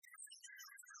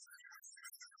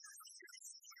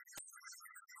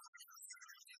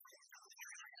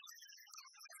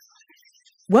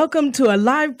Welcome to a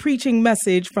live preaching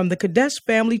message from the Kadesh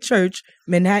Family Church,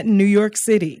 Manhattan, New York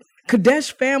City.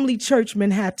 Kadesh Family Church,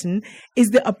 Manhattan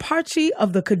is the eparchy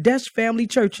of the Kadesh Family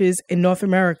Churches in North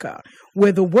America,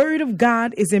 where the Word of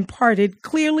God is imparted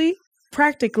clearly,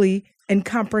 practically, and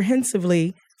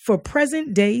comprehensively for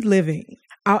present-day living.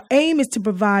 Our aim is to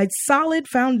provide solid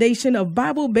foundation of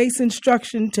Bible-based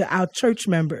instruction to our church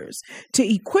members, to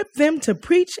equip them to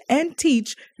preach and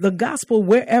teach the gospel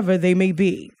wherever they may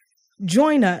be.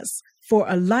 Join us for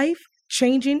a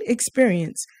life-changing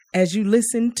experience as you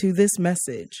listen to this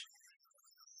message.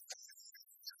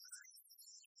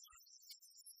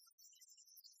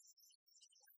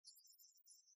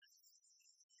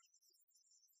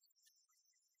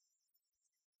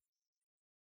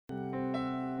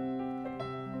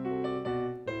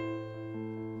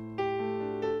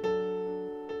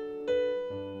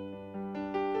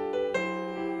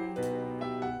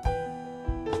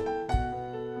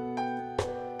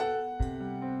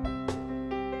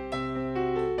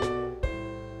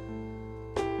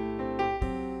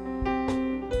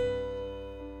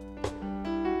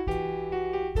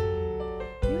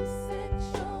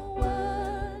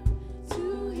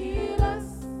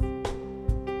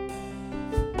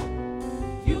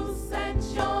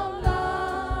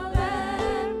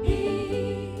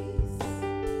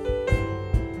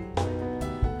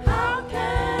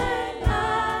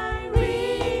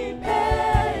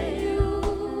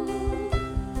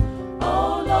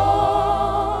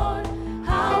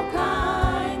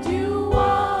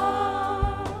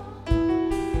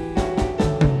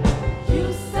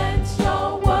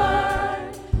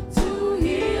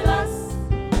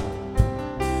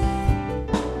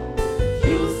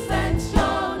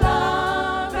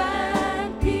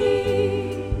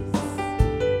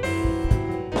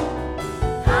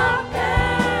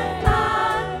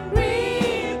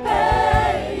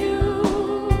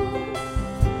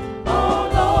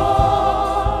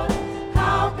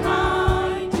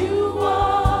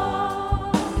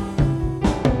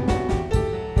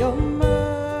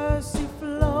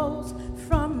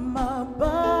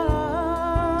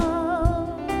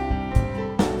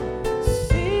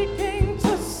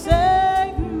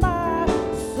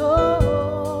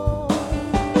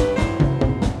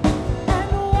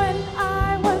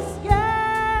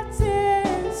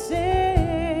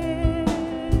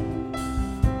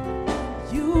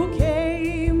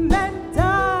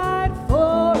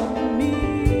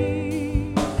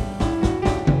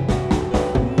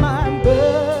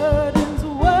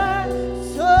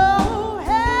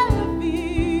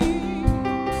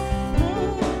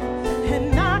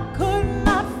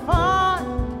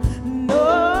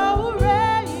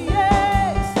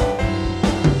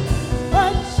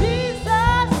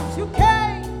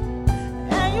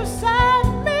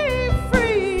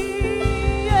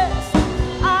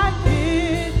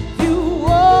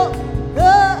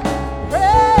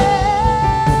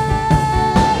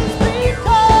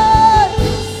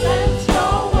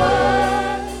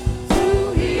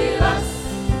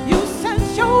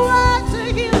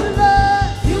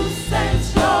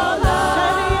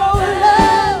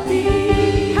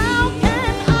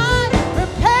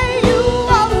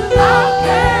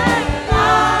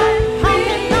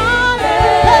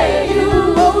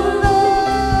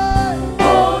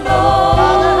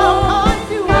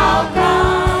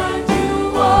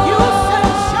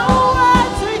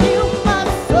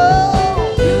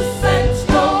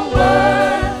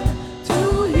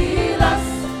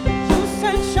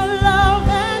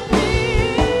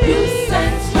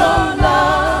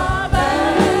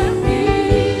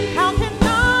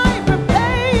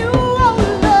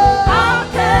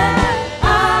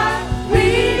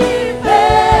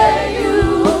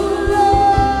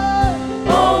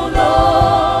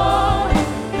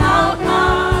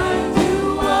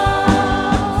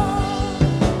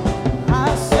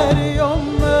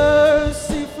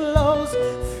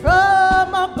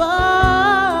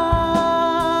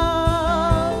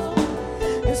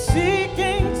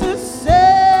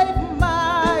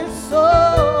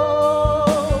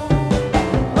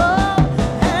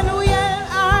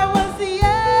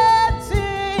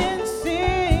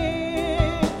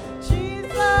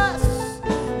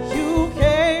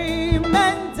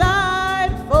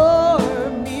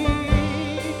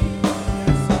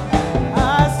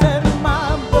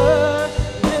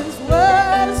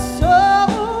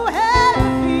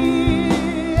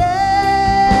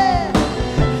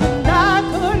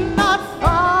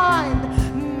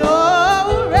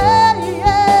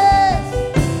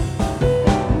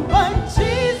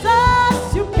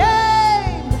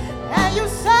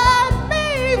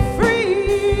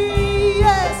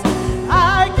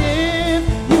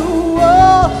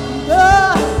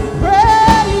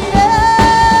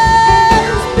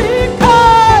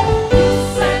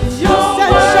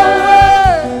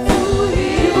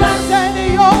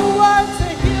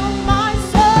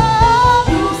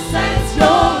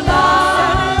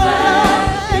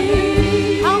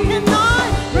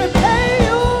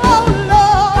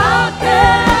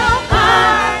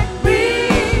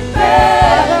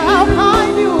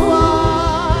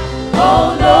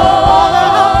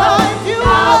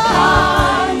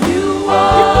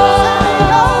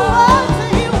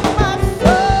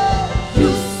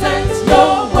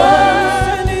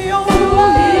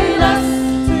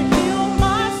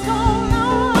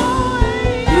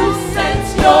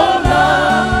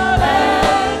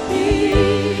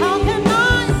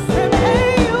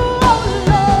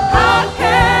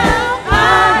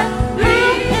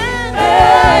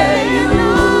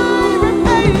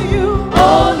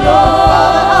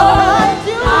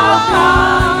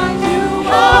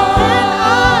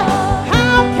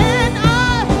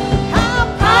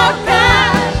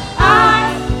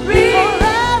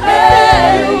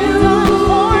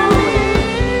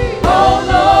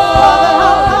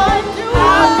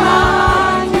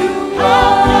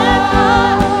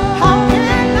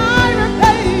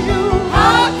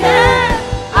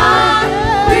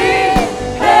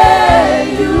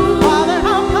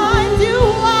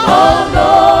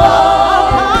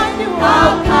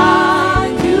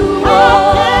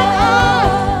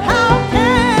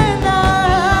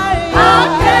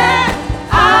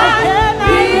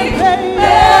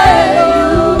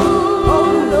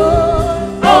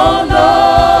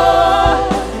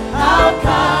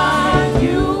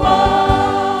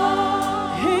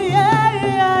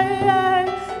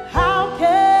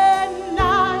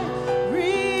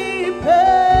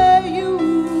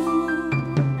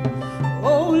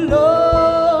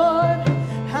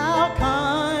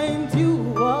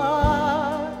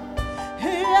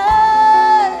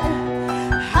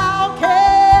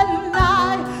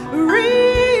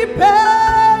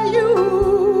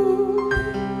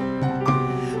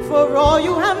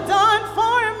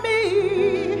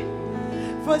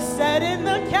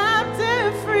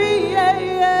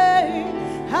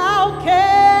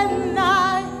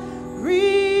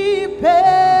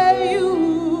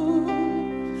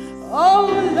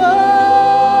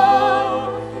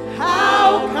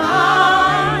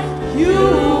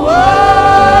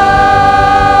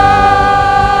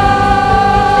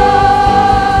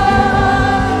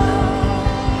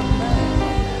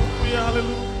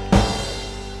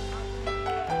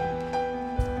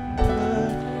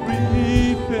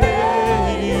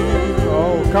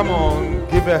 Come on,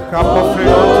 give a cup offering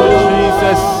unto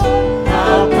Jesus.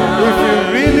 If you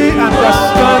really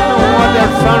understand what the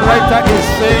songwriter is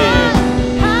saying,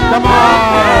 come on.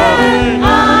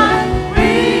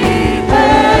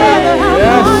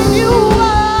 Yes.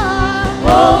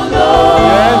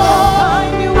 Yes.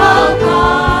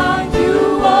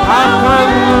 I can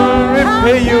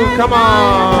repay you. Come on.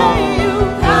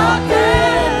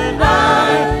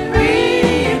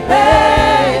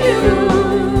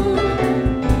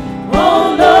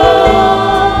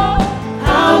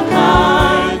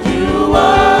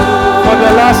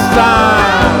 Last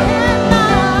time.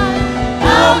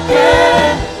 How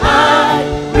can I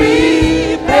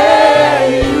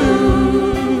repay you?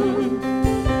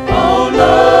 Oh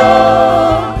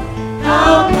Lord,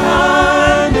 how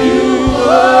kind you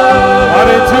are. Why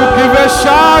don't you give a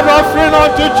shout offering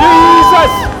unto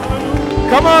Jesus?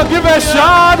 Come on, give a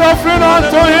shout offering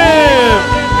unto Him.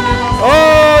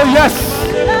 Oh yes.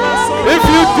 If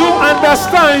you do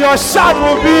understand, your shout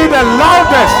will be the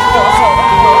loudest.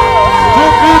 To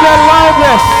be the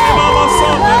loudest.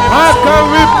 How can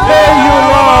we pay you,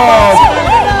 Lord?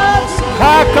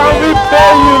 How can we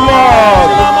pay you, Lord?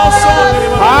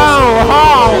 How?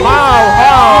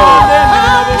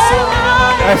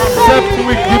 Except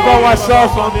we give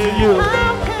ourselves unto you.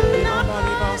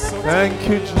 Thank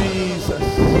you, Jesus.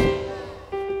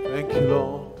 Thank you,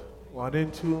 Lord. Why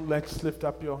don't you let's lift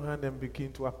up your hand and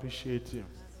begin to appreciate Him.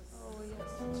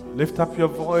 Lift up your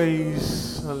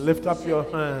voice and lift up your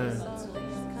hand.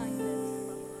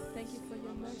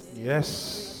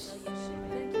 Yes.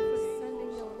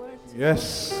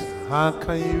 Yes. How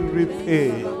can you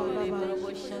repay?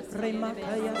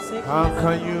 How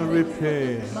can you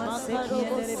repay?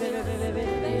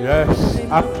 Yes.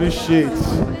 Appreciate.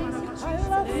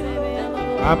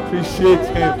 Appreciate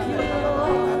Him.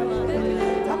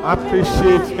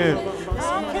 Appreciate Him.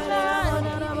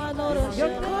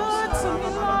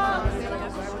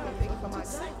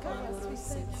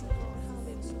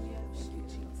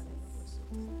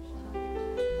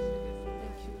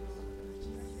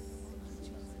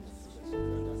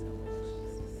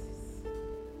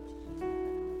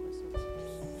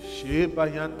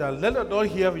 Let the Lord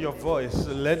hear your voice.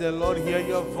 Let the Lord hear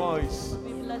your voice.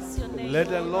 Let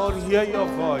the Lord hear your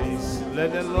voice.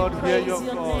 Let the Lord hear your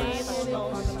voice.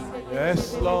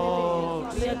 Yes,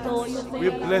 Lord. We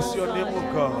bless your name, O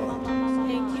God.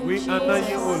 We honor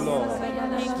you, O Lord.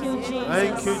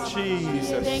 Thank you,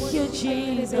 Jesus. Thank you,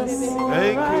 Jesus.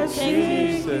 Thank you,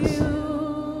 Jesus.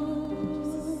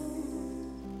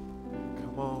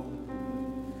 Come on.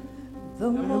 The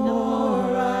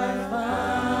more I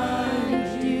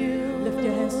find you. Lift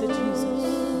your hands to Jesus.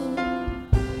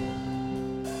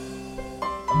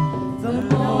 The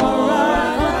more I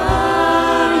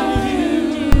find you.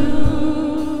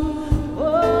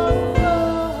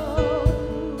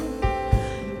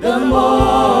 The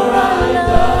more I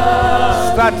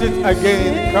love. Start it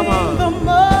again. Come on. The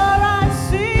more I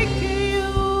seek you,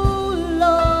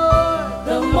 Lord.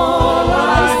 The more I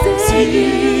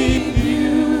seek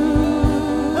you.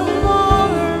 The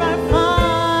more I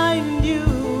find you.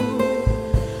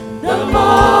 The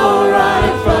more I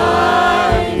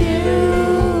find you.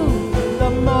 The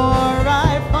more I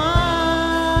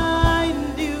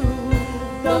find you.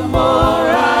 The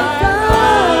more I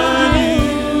find you.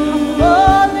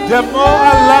 The more I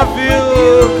love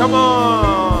you. Come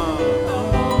on.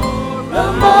 The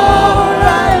more I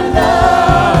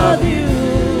love you.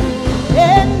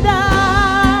 And I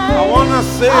wanna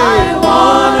say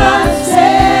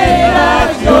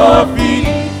at your feet,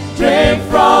 drink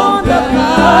from the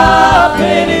cup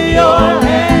in your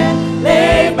hand,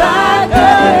 lay back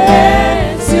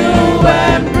again to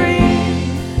and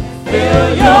breathe, feel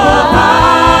your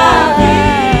heart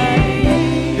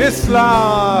beat. This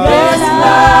love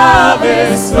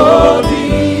is so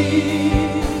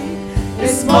deep,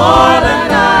 it's more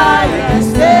than I can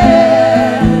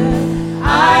stand.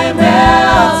 I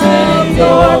melt in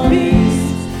your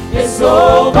peace, it's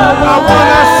overwhelming. I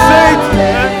wanna sit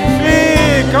and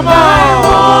feel, come on. I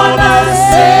wanna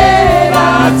sit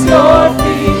at your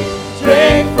feet,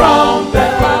 drink from the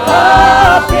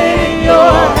cup in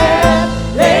your hand,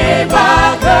 lay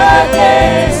back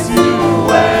against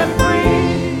you and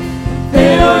breathe,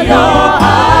 feel your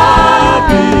heart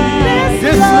beat.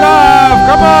 This love,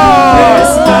 come on.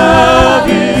 This love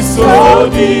is so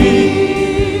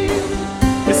deep,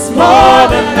 it's more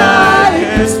than I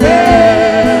can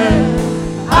stand.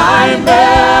 I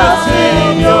melt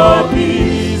in your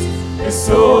peace, it's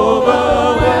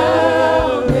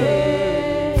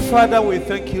overwhelming. Father, we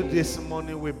thank you this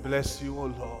morning. We bless you, O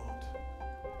Lord.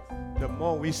 The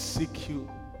more we seek you,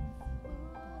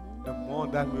 the more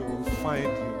that we will find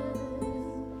you.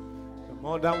 The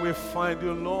more that we find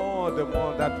you, Lord, the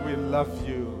more that we love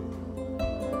you.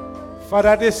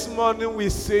 Father, this morning we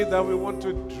say that we want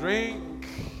to drink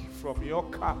from your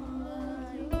cup.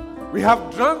 We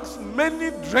have drunk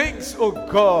many drinks, oh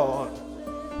God.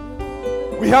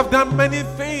 We have done many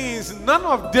things. None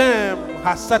of them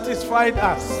has satisfied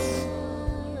us.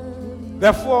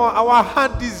 Therefore, our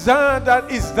heart desire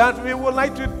is that we would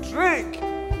like to drink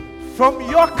from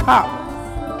your cup.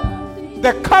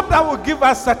 The cup that will give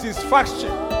us satisfaction.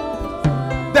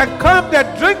 The cup, the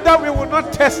drink that we will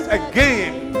not taste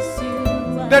again.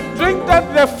 The drink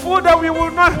the food that we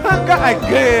will not hunger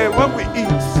again when we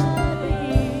eat.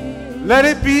 Let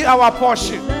it be our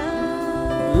portion.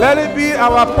 Let it be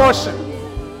our portion.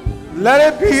 Let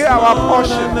it be our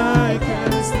portion.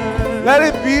 Let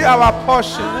it be our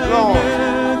portion, Lord.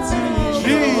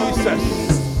 Jesus.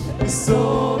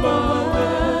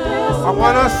 I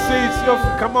want to see it.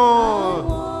 Come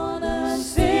on.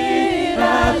 Sit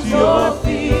at your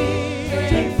feet.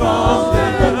 Drink from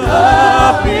the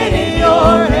cup in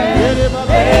your hand.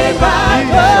 Lay back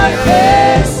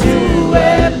against you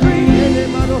and breathe.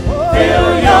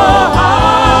 Fill your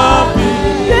heart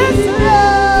with this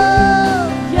love.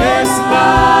 Yes,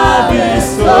 love is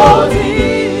so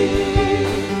deep.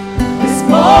 It's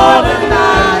more than I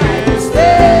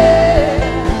understand.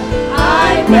 I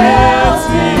melt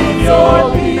in your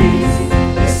peace.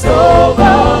 It's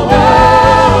overwhelming.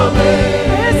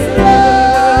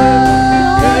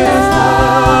 This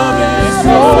love is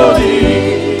so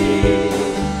deep.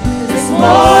 It's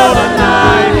more than I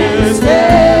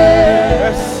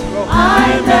understand. I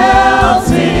melt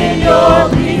in your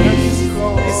peace.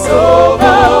 It's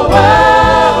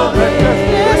overwhelming.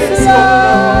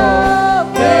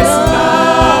 This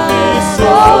love is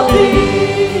so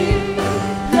deep.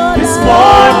 It's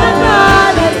more than I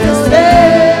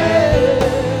understand.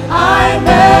 I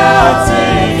melt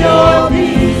in your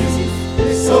peace.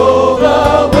 It's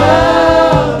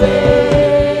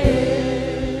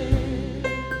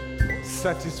overwhelming.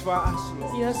 Satisfy us,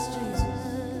 Lord. Yes, Jesus.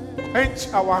 Quench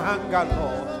our hunger,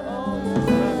 Lord.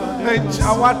 Quench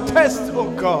our thirst, oh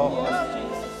God.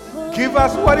 Give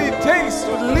us what it takes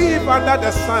to live under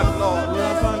the sun, Lord.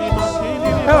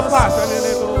 Help us.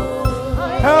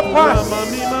 Help us.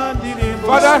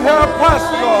 Father, help us,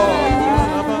 Lord.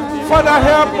 Father,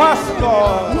 help us,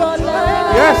 Lord.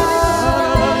 Yes.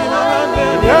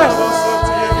 Yes.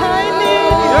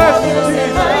 Yes, Jesus.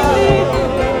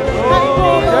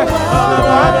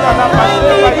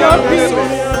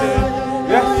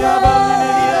 Yes.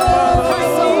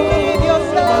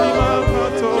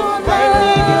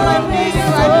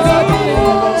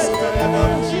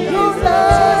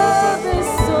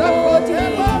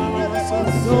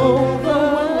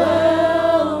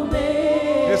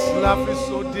 This love is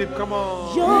so deep. Come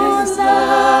on. Your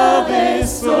love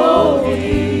is so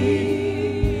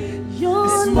deep.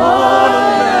 It's more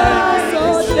than I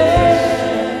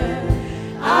understand.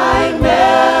 I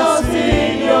melt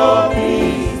in your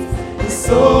peace. It's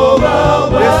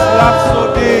overwhelming. This love so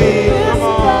deep. Come on.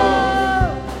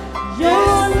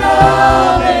 Your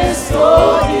love is so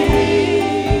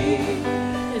deep.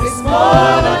 It's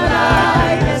more than I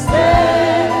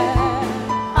understand.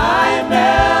 I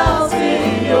melt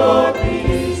in your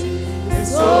peace.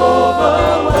 It's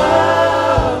overwhelming.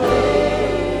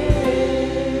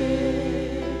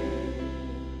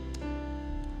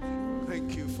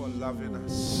 Thank you for loving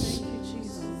us.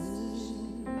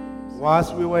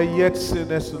 Whilst we were yet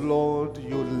sinners, Lord,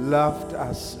 you loved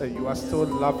us and you are still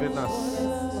loving us.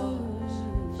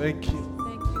 Thank you.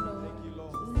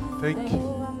 Thank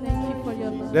you. Thank you for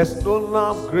your love. There's no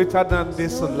love greater than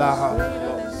this love.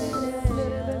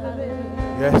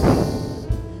 Yes.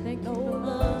 Thank you,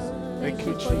 Lord. Thank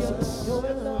you, Jesus.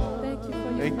 Thank you for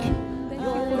your Thank you. Thank you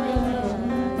for your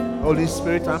love. Holy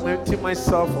Spirit, I'm emptying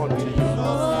myself unto you.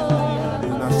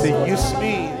 And I say, use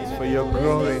me for your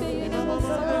glory.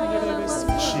 In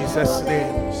Jesus'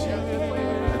 name.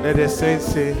 And let the saints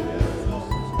say,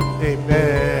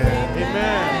 Amen.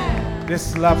 Amen.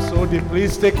 This love so deep.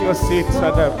 Please take your seats,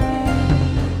 Adam.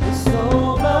 It's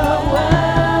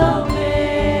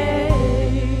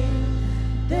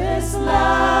overwhelming. This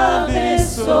love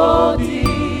is so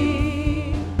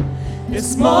deep.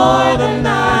 It's more than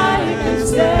I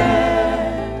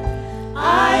understand.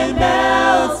 I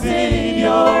melt in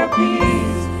your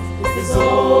peace. It's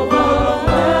overwhelming.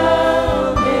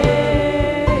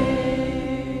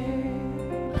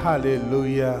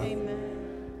 Hallelujah.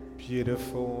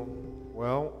 Beautiful.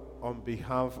 Well, on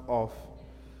behalf of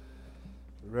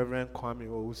Reverend Kwame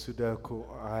Owusu-Delku,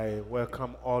 I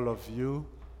welcome all of you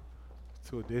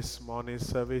to this morning's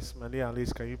service. Malia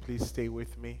Alice, can you please stay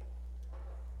with me?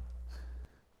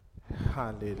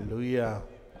 Hallelujah.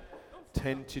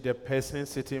 Turn to the person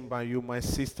sitting by you, my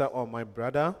sister or my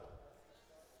brother.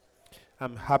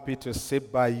 I'm happy to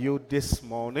sit by you this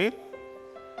morning.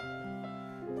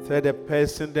 Tell the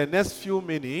person, the next few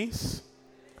minutes,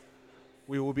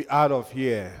 we will be out of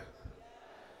here.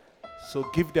 So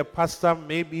give the pastor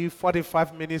maybe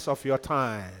 45 minutes of your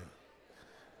time.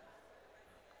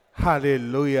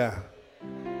 Hallelujah.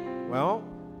 Well,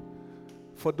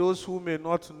 for those who may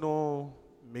not know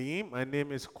me, my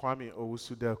name is Kwame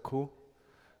Owusu-Delku.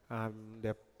 I'm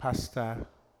the pastor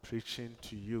preaching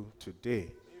to you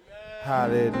today.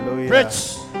 Amen. Hallelujah.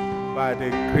 Preach. By the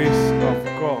grace of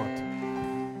God.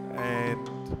 And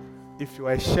if you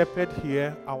are a shepherd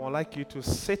here, I would like you to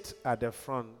sit at the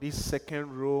front. This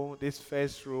second row, this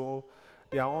first row,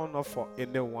 they are all not for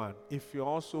anyone. If you're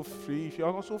also free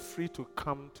to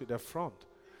come to the front.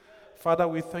 Father,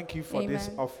 we thank you for these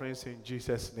offerings in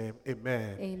Jesus' name.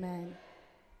 Amen. Amen.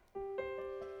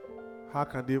 How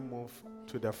can they move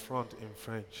to the front in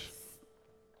French?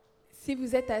 Si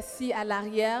vous êtes assis à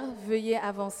l'arrière, veuillez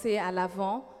avancer à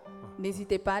l'avant.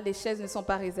 N'hésitez pas, les chaises ne sont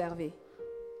pas réservées.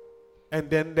 And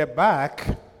then the back,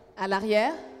 À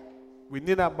l'arrière, we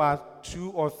need about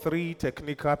 2 or 3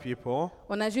 technical people.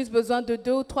 on a juste besoin de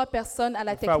 2 ou 3 personnes à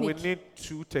la In fact, we technique. need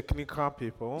 2 technical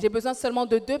people J'ai besoin seulement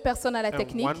de 2 personnes à la and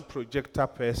technique 1 projector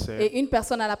person. et une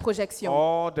personne à la projection.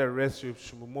 All the rest you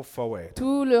should move forward.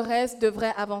 Tout le reste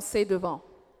devrait avancer devant.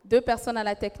 2 personnes à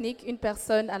la technique, une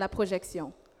personne à la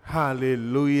projection.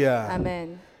 Hallelujah.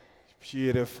 Amen.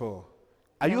 Beautiful.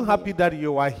 Are you happy that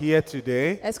you are here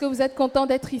today? Est-ce que vous êtes content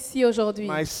d'être ici aujourd'hui?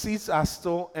 My seats are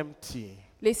still empty.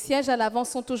 Les sièges à l'avant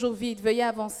sont toujours vides. Veuillez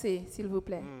avancer, s'il vous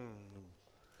plaît.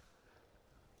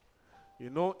 You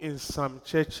know, in some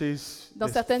churches, Dans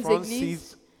the certaines front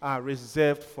églises, seats are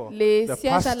reserved for Les the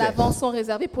sièges à l'avant pastors. sont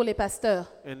réservés pour les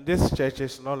pasteurs. In this church,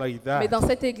 it's not like Mais that. dans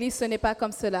cette église, ce n'est pas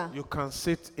comme cela. You can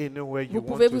sit anywhere you Vous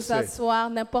want pouvez to vous sit. asseoir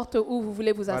n'importe où vous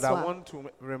voulez vous But I asseoir. want to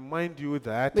remind you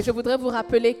that Mais je voudrais vous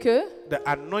rappeler que the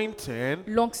anointing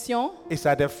l'onction is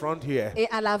at the front here,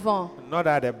 est à l'avant, not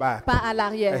at the back. pas à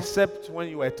l'arrière. Except when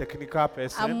you are a technical À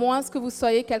person moins que vous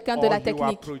soyez quelqu'un de or la you are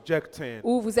technique projecting.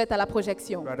 ou vous êtes à la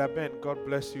projection. Brother Ben, God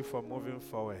bless you for moving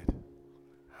forward.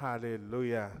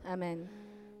 Hallelujah. Amen.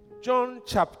 John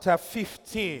chapter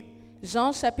 15.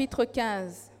 Jean chapitre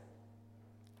 15.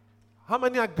 How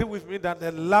many agree with me that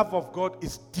the love of God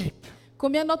is deep?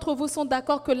 Combien d'entre vous sont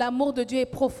d'accord que l'amour de Dieu est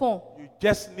profond? You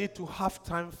just need to have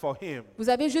time for Him. Vous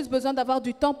avez juste besoin d'avoir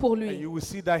du temps pour And lui. you will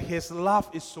see that His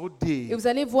love is so Et deep. vous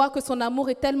allez voir que son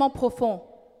amour est tellement profond.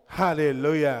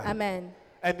 Hallelujah. Amen.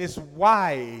 And it's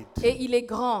wide. Et il est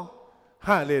grand.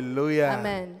 Hallelujah.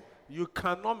 Amen. You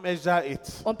cannot measure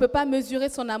it. On ne peut pas mesurer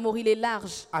son amour, il est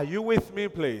large. Are you with me,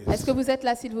 please? Est-ce que vous êtes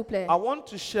là, s'il vous plaît? I want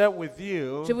to share with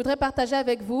you Je voudrais partager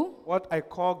avec vous what I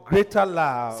call greater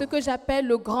love. ce que j'appelle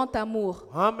le grand amour.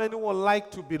 How many would like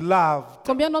to be loved?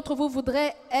 Combien d'entre vous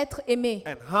voudraient être aimés?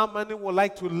 And how many would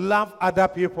like to love other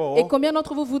Et people? combien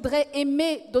d'entre vous voudraient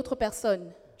aimer d'autres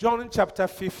personnes? John chapter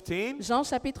 15, Jean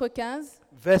chapitre 15,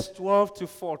 verse 12 to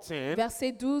 14.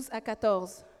 versets 12 à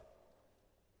 14.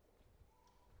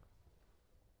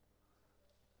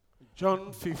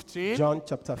 John 15. John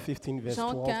chapter 15, verse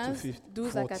Jean 12 15, to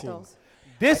 12 à 14. 14.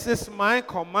 This is my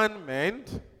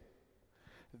commandment,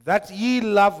 that ye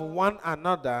love one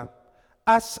another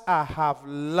as I have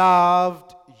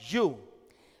loved you.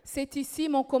 C'est ici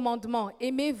mon commandement.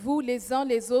 Aimez-vous les uns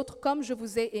les autres comme je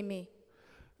vous ai aimés.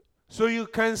 So you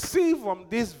can see from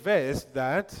this verse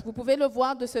that Vous pouvez le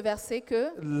voir de ce verset que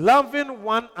loving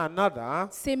one another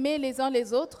s'aimer les uns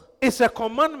les autres is a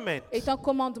commandment est un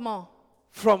commandement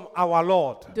from our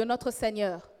Lord. de notre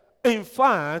Seigneur. In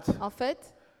fact, En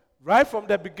fait, right from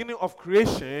the beginning of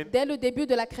creation, dès le début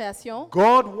de la création,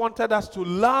 God wanted us to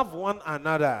love one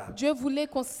another. Dieu voulait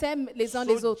qu'on s'aime les uns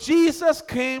les So autres. Jesus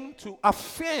came to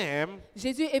affirm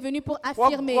Jésus est venu pour what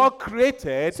affirmer God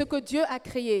created ce que Dieu a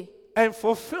créé and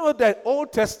fulfill the Old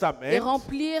et Testament.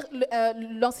 remplir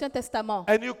l'Ancien Testament.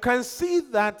 And you can see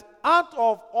that out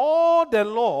of all the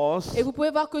laws, Et vous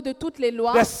pouvez voir que de toutes les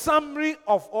lois, the summary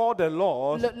of all the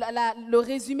laws le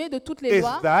résumé de toutes les is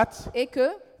lois that est que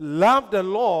love the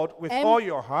Lord with Aime- all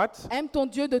your heart, aime ton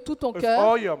Dieu de tout ton with cœur,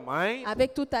 all your mind,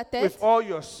 avec toute ta with tête, all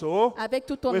your soul, avec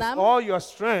toute ton with âme, all your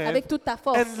strength, avec toute ta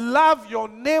force. and love your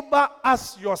neighbor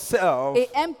as yourself. Et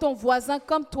aime ton voisin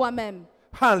comme toi-même.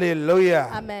 Hallelujah.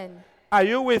 Amen. Are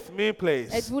you with me, please?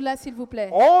 Êtes-vous là, s'il vous plaît?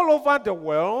 All over the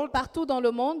world, Partout dans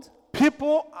le monde,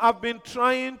 people have been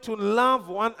trying to love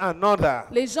one another.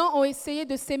 les gens ont essayé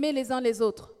de s'aimer les uns les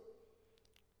autres.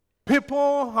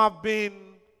 People have been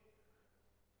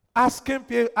asking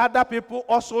other people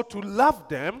also to love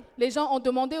them. Les gens ont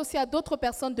demandé aussi à d'autres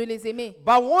personnes de les aimer.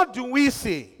 But what do we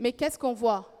see? Mais qu'est-ce qu'on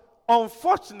voit?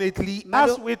 Unfortunately,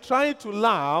 as we try to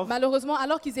love, Malheureusement,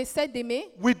 alors qu'ils essaient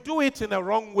d'aimer, we do it in a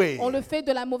wrong way. on le fait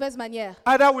de la mauvaise manière.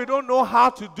 Either we don't know how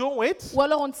to do it, Ou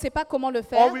alors on ne sait pas comment le or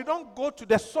faire. we don't go to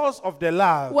the source of the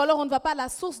love. Ou alors on ne va pas à la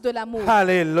source de l'amour.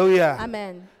 Hallelujah.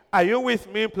 Amen. Are you with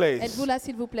me, please? Êtes-vous là,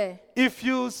 s'il vous plaît?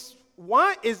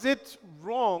 Why is it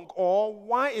wrong, or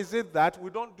why is it that we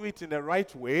don't do it in the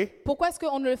right way? Pourquoi est-ce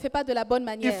qu'on ne le fait pas de la bonne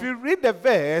manière? If you read the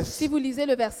verse, Si vous lisez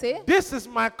le verset, this is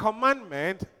my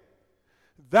commandment,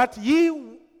 that ye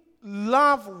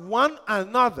love one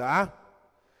another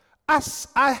as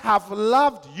I have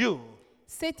loved you.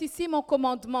 c'est ici mon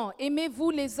commandement. Aimez-vous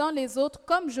les uns les autres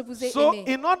comme je vous ai So, aimés.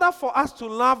 in order for us to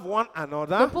love one Donc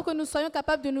another, pour que nous soyons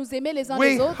capables de nous aimer les uns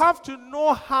we les autres, have to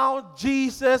know how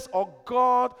Jesus or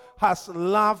God has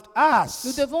loved nous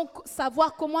us. devons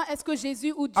savoir comment est-ce que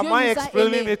Jésus ou Dieu Am nous I a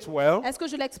explaining aimés. it well? Est-ce que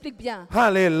je l'explique bien?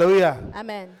 Hallelujah.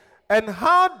 Amen. And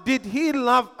how did he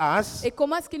love us? Et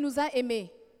comment est-ce qu'il nous a aimés?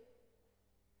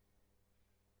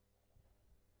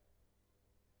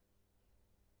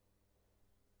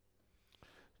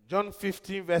 John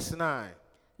 15, verse 9.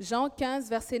 Jean 15,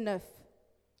 verset 9.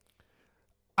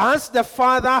 As the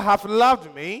Father hath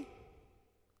loved me,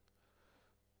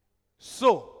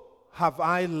 so have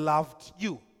I loved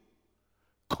you.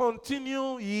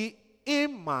 Continue ye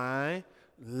in my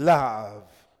love.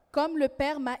 Comme le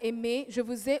Père m'a aimé, je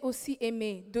vous ai aussi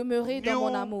aimé. Demeurez dans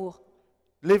mon amour.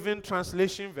 Living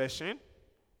Translation version.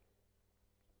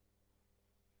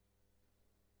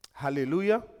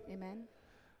 Hallelujah. Amen.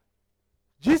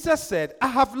 Jesus said, I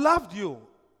have loved you,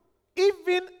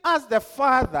 even as the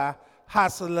Father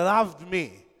has loved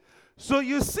me. So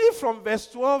you see from verse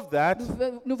 12 that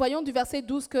Nous voyons du verset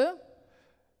 12 que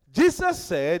Jesus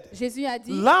said, Jésus a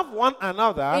dit, love one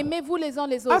another aimez-vous les uns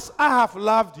les autres as I have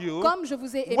loved you. comme je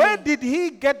vous ai Where aimé. did he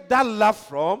get that love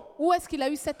from? Où est-ce qu'il a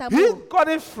eu cet He amour? got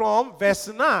it from verse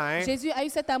 9, Jésus a eu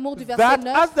cet amour du verset that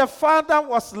 9. as the Father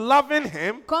was loving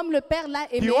him, Comme le Père l'a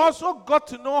aimé, he also got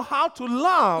to know how to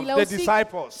love il a the aussi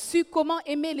disciples. su comment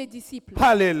aimer les disciples.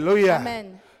 Hallelujah.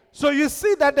 Amen. So you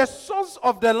see that the source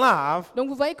of the love Donc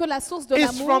vous voyez que la source de is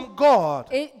l'amour from God.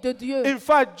 est de Dieu. In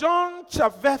fact, 1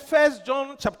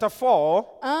 John chapter 4,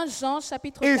 1 Jean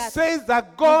chapitre it 4 says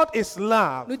that God is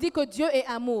love. nous dit que Dieu est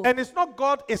amour. And it's not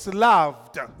God is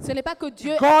loved. Ce n'est pas que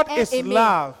Dieu God est is aimé.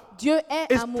 love. Dieu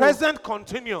est It's amour. present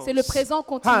continuous. C'est le présent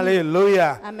continu.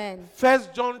 Hallelujah. Amen. 1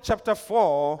 John chapter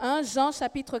 4, 1 Jean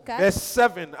chapitre 4 verse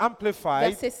 7, amplified,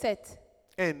 verset 7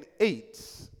 and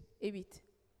 8. et 8.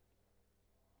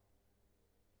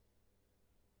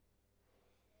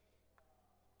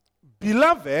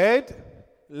 Beloved,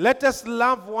 let us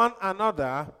love one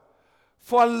another,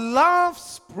 for love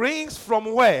springs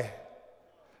from where?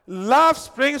 Love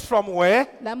springs from where?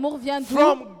 L'amour vient d'où?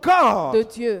 From God. De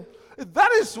Dieu. That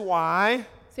is why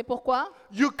C'est pourquoi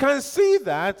you can see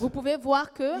that vous pouvez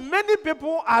voir que many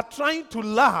people are trying to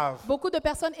love beaucoup de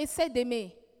personnes essaient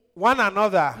d'aimer one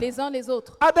another. les uns les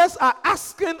autres. Others are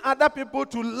asking other people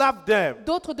to love them.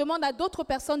 D'autres demandent à d'autres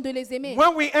personnes de les aimer.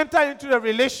 When we enter into the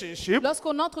relationship,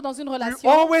 Lorsqu'on entre dans une we relation,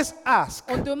 always ask,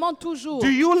 on demande toujours, do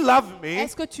you love me?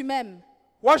 est-ce que tu m'aimes?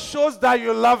 What shows that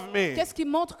you love me? Qu'est-ce qui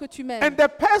montre que tu m'aimes? And the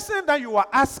person that you are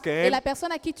Et asking la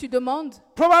personne à qui tu demandes,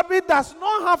 probably does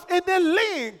not have any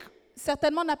link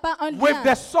certainement n'a pas un with the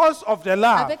lien source of the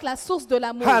love. avec la source de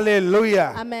l'amour.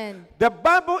 Hallelujah. Amen. The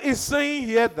Bible is saying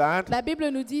here that La Bible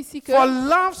nous dit ici que for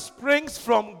love springs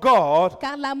from God,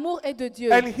 car l'amour est de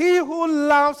Dieu. and he who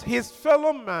loves his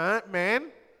fellow man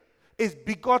is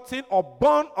begotten or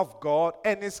born of God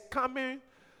and is coming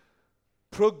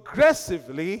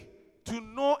progressively to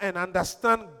know and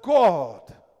understand God.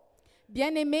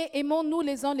 Bien-aimés, aimons-nous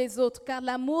les uns les autres, car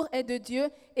l'amour est de Dieu,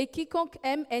 et quiconque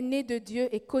aime est né de Dieu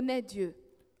et connaît Dieu.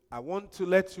 I want to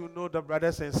let you know, the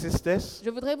brothers and sisters, Je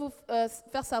voudrais vous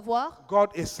faire savoir God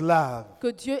is love. que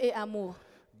Dieu est amour.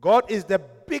 God is the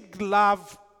big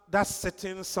love that's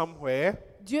sitting somewhere.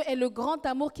 Dieu est le grand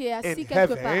amour qui est assis In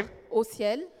quelque heaven. part au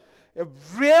ciel. A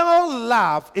real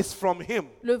love is from him.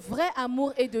 Le vrai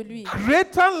amour est de lui.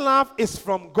 Greater love is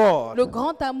from God. Le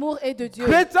grand amour est de Dieu.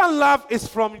 Greater love is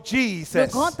from Le Jesus.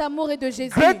 grand amour est de Jésus.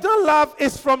 Greater love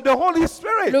is from the Holy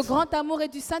Spirit. Le grand amour est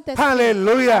du Saint-Esprit.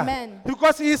 Hallelujah. Amen.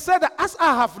 Because he said, as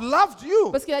I have loved you.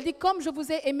 Parce qu'il a dit, comme je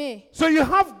vous ai aimé. So you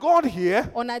have God here.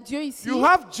 On a Dieu ici. You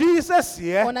have Jesus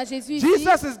here. On a Jésus ici.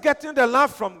 Jesus is getting the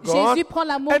love from God. Jésus prend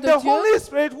l'amour And de the Dieu. Holy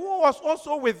Spirit who was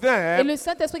also with Et them, le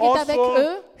Saint-Esprit qui est avec also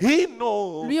eux, he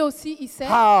knows lui aussi, il sait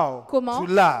how comment to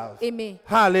love. aimer.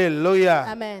 Hallelujah.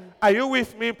 Amen. Are you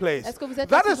with me, please? Est-ce que vous êtes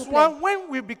là, That s'il is vous plaît? why when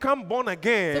we become born C'est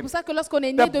again, pour ça que lorsqu'on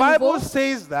est né the de nouveau, Bible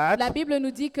says la that Bible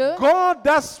nous dit que God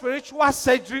does spiritual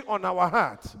surgery on our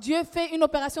heart. Dieu fait une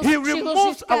opération He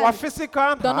removes our chirurgicale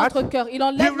physical dans heart. notre cœur. Il He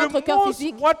enlève notre cœur removes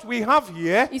physique. what we have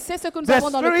here, Il sait ce que nous the avons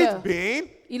dans le spirit cœur. being,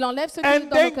 Il enlève ce qui est and dans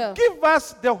nos then cœurs. give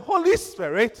us the Holy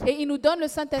Spirit. Et il nous donne le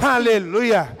Saint-Esprit.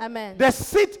 Hallelujah. Amen. The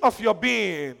seat of your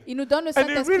being. Il nous donne le And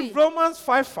you Saint-Esprit. read Romans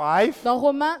 5:5. Dans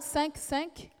Romains 5,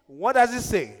 5, What does it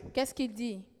say? qu'est-ce qu'il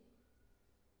dit?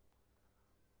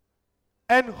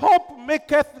 And hope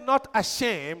maketh not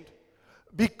ashamed,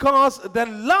 because the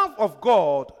love of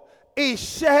God is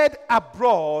shed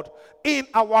abroad in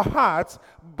our hearts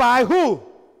by who?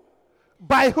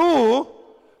 By who?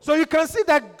 So you can see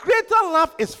that greater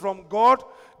love is from God,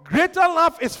 greater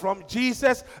love is from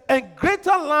Jesus, and greater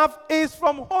love is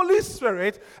from Holy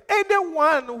Spirit.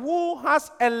 Anyone who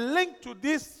has a link to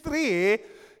these three,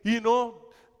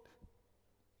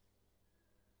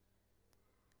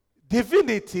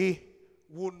 divinity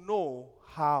will know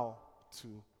how to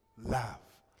love.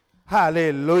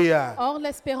 Hallelujah. Or,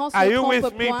 l'espérance Are ne you with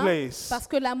trompe me, point, please? parce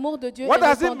que l'amour de Dieu What est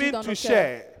does it répandu mean dans to nos cœurs.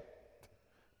 shed?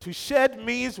 To shed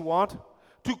means what?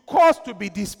 To cause to be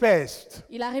dispersed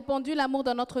Il a répandu l'amour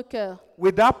dans notre cœur.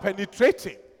 without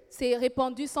penetrating. C'est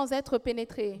répandu sans être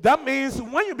pénétré. That means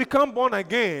when you become born Ça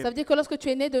again, veut dire que lorsque tu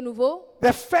es né de nouveau,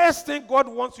 the first thing God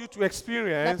wants you to la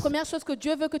experience, première chose que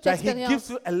Dieu veut que tu that He gives expériences,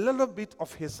 you a little bit of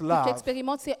His que tu love,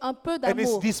 expérimentes, c'est un peu and it's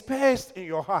d'amour. dispersed in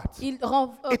your heart. Il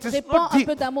It is répand not un deep.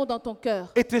 peu d'amour dans ton cœur.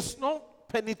 It is not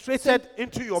penetrated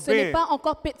into your Ce n'est being. pas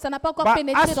encore, ça n'a pas encore But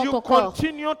pénétré as dans you ton corps.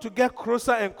 continue to get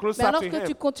closer and Mais closer alors to que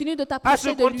tu Him, continues de as t'approcher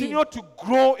you de lui, continue to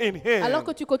grow in alors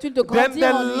que Him, tu continues de then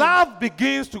grandir en the lui, love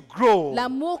begins to grow.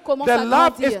 l'amour commence The à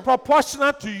love is grandir.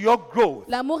 proportional to your growth.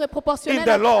 L'amour est proportionnel In the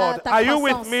à Lord. ta Are you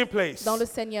with croissance me, please? dans le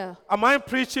Seigneur. Am I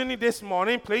preaching this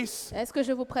morning, please? Est-ce que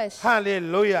je vous prêche?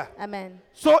 Hallelujah. Amen.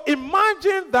 So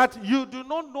imagine that you do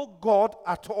not know God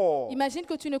at all. Imagine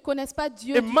que tu ne connaisses pas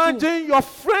Dieu du tout. Imagine your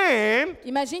friend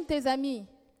Imagine tes amis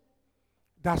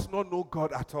does not know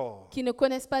God at all. qui ne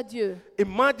connaissent pas Dieu.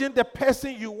 Imagine the person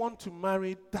you want to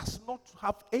marry does not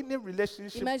have any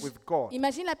relationship with God.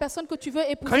 Imagine la personne que tu veux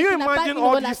épouser Can you qui n'a pas imagine une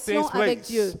all these relation things, avec please?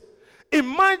 Dieu.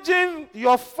 Imagine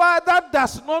your father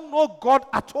does not know God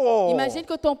at all. Imagine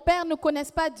que ton père ne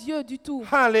connaisse pas Dieu du tout.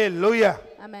 Hallelujah.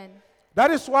 Amen. That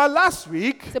is why last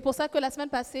week C'est pour ça que la semaine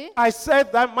passée, I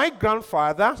said that my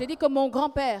grandfather j'ai dit que mon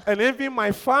grand-père and even my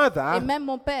et father, même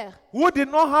mon père, who did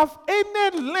not have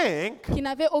any link, qui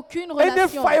n'avaient aucune any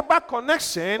relation, fiber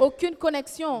connection aucune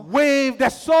connexion with the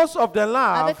source of the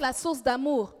avec love, la source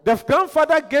d'amour. the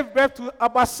grandfather gave birth to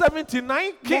about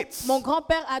 79 kids. Mon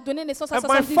grand-père a donné naissance à And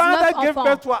my father 79 gave enfants.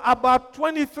 birth to about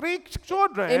 23 Et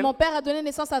children. mon père a donné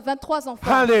naissance à 23 enfants.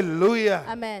 Hallelujah.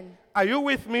 Amen. Are you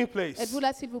with me, please? Êtes-vous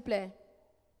là, s'il vous plaît?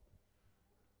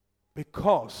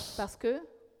 Because Parce que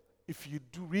if you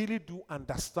really do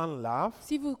understand love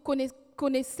si vous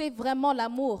connaissez vraiment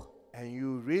l'amour and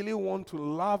you really want to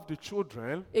love the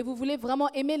children, et vous voulez vraiment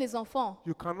aimer les enfants,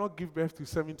 you cannot give birth to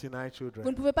 79 vous ne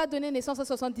children. pouvez pas donner naissance à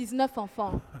 79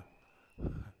 enfants.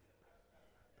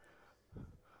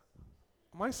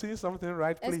 Am I saying something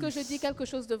right, Est-ce que je dis please? quelque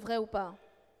chose de vrai ou pas?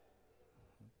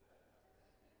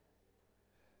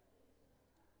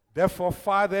 Therefore,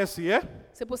 fathers here,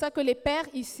 C'est pour ça que les pères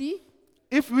ici,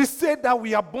 if we say that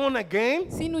we are born again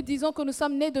si nous disons que nous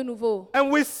sommes nés de nouveau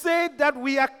and we say that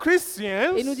we are et nous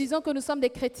Christians disons que nous sommes des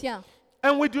chrétiens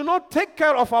and we do not take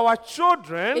care of our et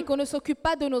children qu'on ne s'occupe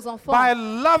pas de nos enfants by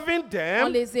loving en them,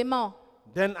 les aimant,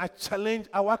 then I challenge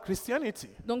our Christianity.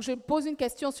 donc je pose une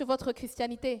question sur votre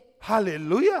christianité.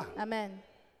 Hallelujah. Amen.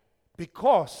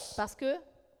 Because, Parce que,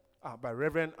 but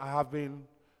Reverend, I have been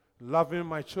loving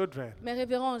my children. mes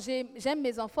révérends, j'aime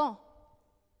mes enfants.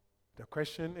 The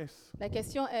question is, La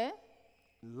question est,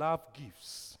 love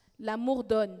gives. l'amour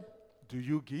donne. Do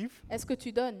you give? Est-ce que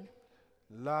tu donnes?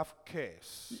 Love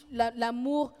cares.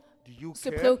 L'amour Do you se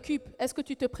care préoccupe. Est-ce que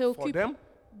tu te for préoccupes them?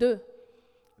 d'eux?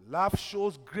 Love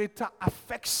shows greater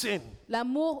affection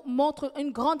L'amour montre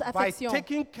une grande by affection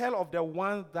taking care of the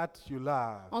ones that you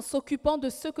love. en s'occupant de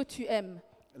ceux que tu aimes.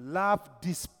 Love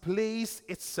displays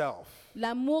itself.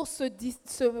 L'amour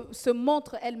se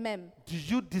montre elle-même. Do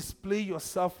you display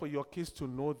yourself for your kids to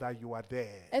know that you are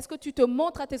there? Est-ce que tu te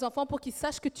montres à tes enfants pour qu'ils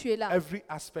sachent que tu es là? Every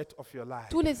aspect of your life.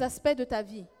 Tous les aspects de ta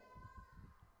vie.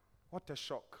 What a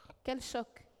shock. Quel choc.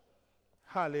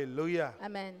 Hallelujah.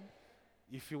 Amen.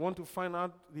 If you want to find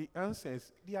out the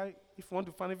answers, if you want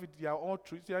to find if they are all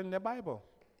true, they are in the Bible.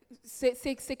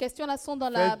 Ces questions-là sont dans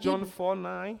la 1 John Bible.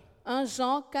 4:9. 1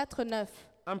 Jean 4, 9.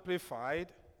 Amplified.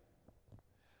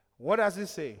 What does it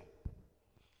say?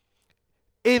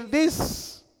 In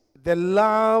this, the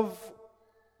love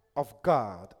of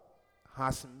God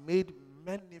has made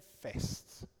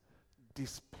manifest,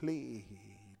 displayed.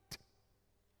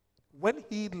 When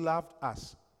he loved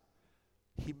us,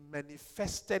 he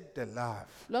manifested the love.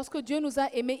 Lorsque Dieu nous a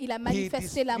aimés, il a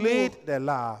manifesté He l'amour. displayed the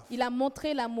love. Il a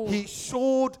montré l'amour. He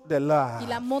showed the love.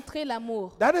 Il a montré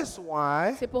l'amour. That is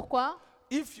why, C'est pourquoi,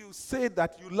 if you say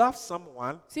that you love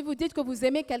someone si vous dites que vous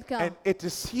aimez quelqu'un and it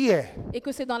is here, et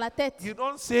que c'est dans la tête you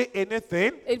don't say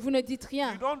anything, et vous ne dites you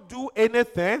rien, don't do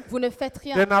anything, vous ne faites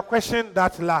rien, then I question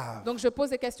that love. donc je pose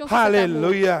des questions sur cet amour.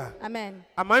 Hallelujah. Amen.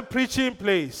 Am I preaching, Est-ce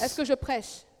please? que je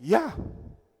prêche? Yeah.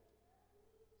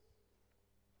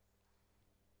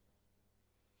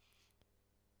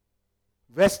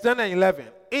 Verse 10 and 11.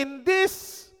 In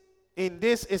this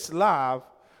is love,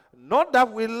 not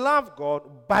that we love God,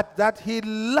 but that he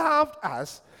loved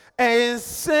us and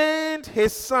sent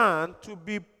his son to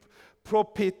be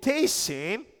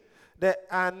propitiation, the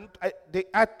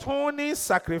atoning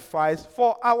sacrifice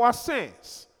for our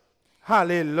sins. Et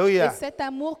Hallelujah. cet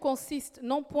amour consiste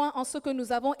non point en ce que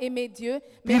nous avons aimé Dieu,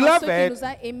 mais en ce qu'il nous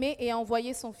a aimés et a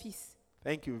envoyé son Fils.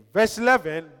 Thank you. Verse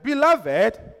 11.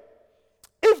 Beloved,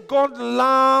 if God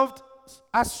loved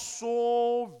us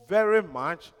so very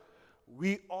much,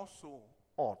 we also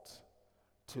ought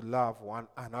to love one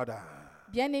another.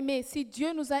 Bien-aimés, si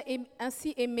Dieu nous a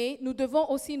ainsi aimés, nous devons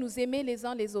aussi nous aimer les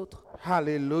uns les autres.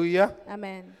 Hallelujah.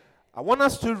 Amen. I want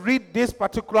us to read this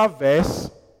particular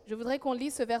verse Je voudrais qu'on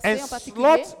lise ce and verset en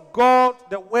particulier slot God,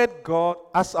 the word God,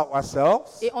 as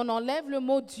ourselves et on enlève le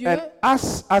mot Dieu and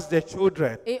us as the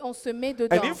children. et on se met And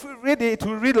dedans. if we read it,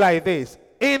 we read like this.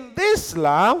 In this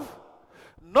love,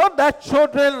 not that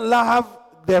children love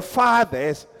their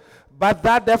fathers, but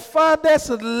that the fathers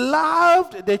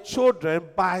loved the children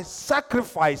by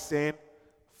sacrificing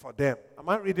for them. Am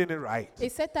I reading it right? Et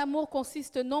cet amour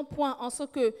consiste non point en ce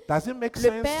que Does it make le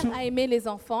sense Père to a aimé les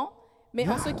enfants, mais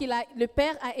en ce le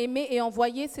Père a aimé et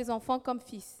envoyé ses enfants comme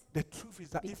fils. The truth is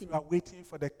that if we are waiting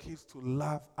for the kids to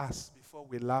love us before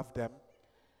we love them,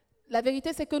 La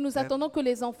vérité, c'est que nous attendons que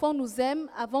les enfants nous aiment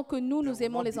avant que nous, nous there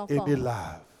aimons will les not be enfants. any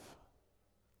love.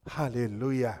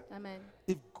 Hallelujah. Amen.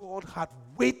 If God had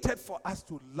waited for us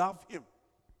to love him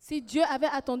Si Dieu avait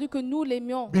attendu que nous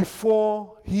l'aimions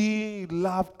before he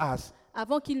loved us,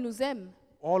 avant qu'il nous aime,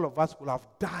 all of us would have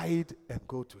died and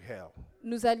go to hell.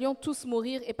 nous allions tous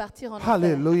mourir et partir en enfer.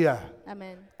 Hallelujah.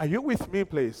 Amen. Are you with me,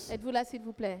 please? Êtes-vous là, s'il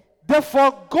vous plaît?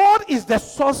 Therefore, God is the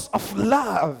source of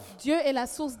love. Dieu est la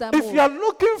source d'amour. If you are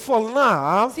looking for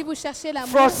love Si vous cherchez l'amour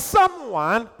for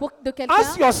someone, de ask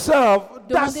quelqu'un, yourself,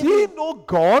 does he Demandez-vous. know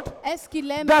God? est-ce qu'il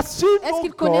aime? Does she Est-ce know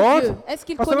qu'il connaît Dieu? God? Est-ce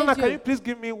qu'il Pastor connaît Nana, can you Dieu? please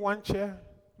give me one chair?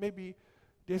 Maybe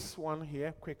this one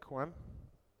here, quick one.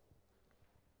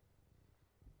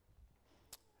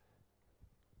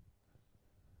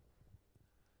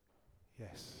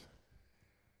 Yes.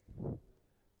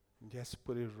 Just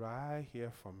put it right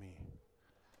here for me.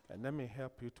 And let me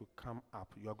help you to come up.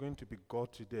 You are going to be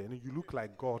God today. And you look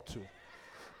like God too.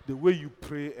 The way you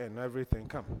pray and everything.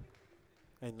 Come.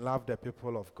 And love the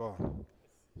people of God.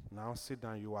 Now sit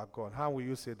down. You are God. How will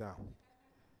you sit down?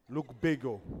 Look big.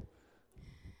 Oh.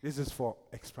 This is for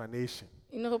explanation.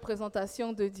 Une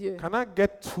représentation de Dieu. Can I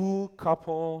get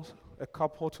a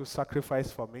couple to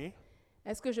sacrifice for me?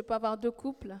 Est-ce que je peux avoir deux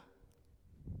couples?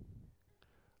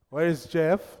 Where is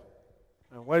Jeff?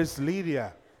 And where is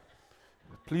Lydia?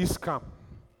 Please come.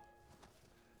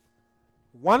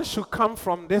 One should come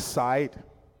from this side,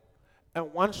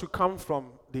 and one should come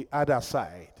from the other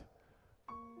side.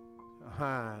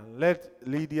 Let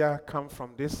Lydia come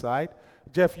from this side.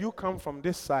 Jeff, you come from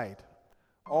this side,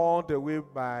 all the way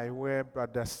by where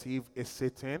Brother Steve is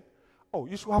sitting. Oh,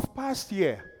 you should have passed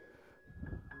here.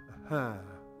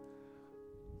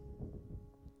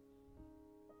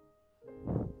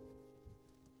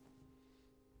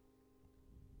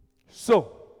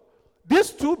 So,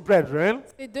 these two brethren,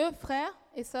 Ces deux frères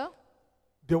et sœurs,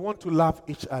 they want to love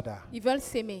each other. ils veulent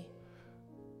s'aimer.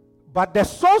 But the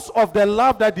source of the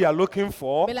love that they are looking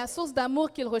for Mais la source d'amour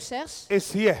qu'ils recherchent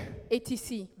is here. est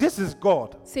ici. This is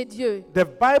God. C'est Dieu. The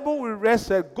Bible we read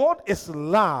said God is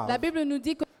La love. Bible nous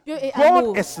dit que Dieu est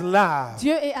amour. God is love.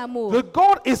 Dieu est amour. The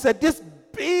God is this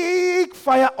big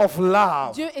fire of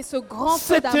love Dieu est ce grand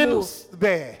feu sitting d'amour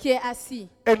there. qui est assis.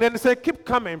 And then he said, keep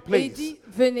coming, Et il please. dit,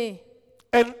 venez.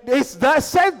 And it's that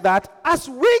said that as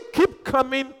we keep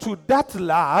coming to that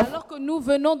love, Alors que nous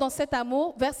venons dans cet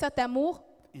amour, vers cet amour,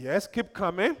 yes, keep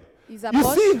coming. ils You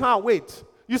approchent. see how, wait,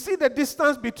 you see the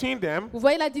distance between them? Vous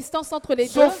voyez la distance entre les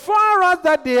So deux? far as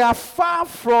that they are far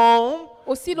from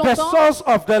aussi the longtemps source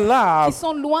of the qu'ils love,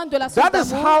 sont loin de la source that is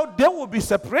d'amour, how they will be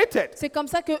separated. c'est comme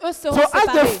ça que eux seront So as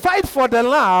they séparés. fight for the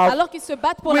love, Alors qu'ils se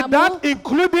battent pour l'amour, without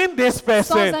including this sans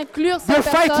person, inclure they cette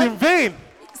fight in personne, vain.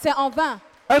 c'est en vain.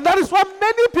 And that is why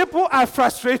many people are Et c'est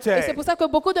frustrated. pour ça que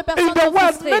beaucoup de In personnes the sont world,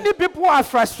 frustrées. many people are Dans le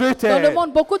frustrated.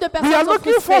 monde, beaucoup de We personnes are sont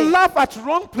looking for frustrées. love at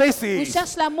wrong Ils places.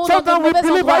 cherchent l'amour dans de Sometimes we mauvais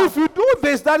believe that endroits. if you do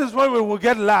this, that is when we will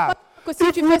get love. Que si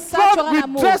If tu we fais ça, tu auras talk, we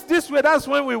l'amour. dress this way, that's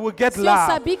when we will get Si on love.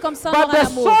 s'habille comme ça, on But aura the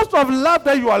l'amour. source of love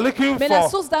that you are looking Mais la for,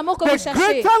 source d'amour que vous the cherchez,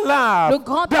 greater love, le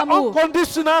grand the amour,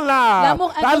 unconditional love,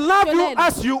 l'amour I love you inconditionnel,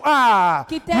 as you are,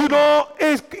 qui t'aime. you know,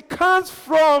 it comes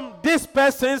from this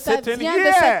person ça sitting vient de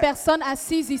cette here. personne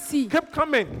assise ici. Keep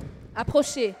coming.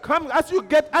 Approchez. Come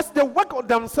as they work on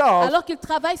themselves Alors qu'ils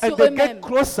travaillent and sur they eux-mêmes, get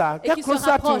closer et qu'ils se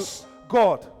rapprochent, to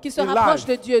God. qu'ils se in rapprochent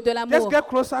life. de Dieu, de Just l'amour. get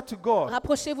closer to God.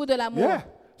 Rapprochez-vous de l'amour. Yeah.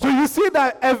 So you see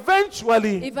that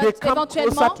eventually they come closer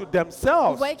Éventuellement, to Vous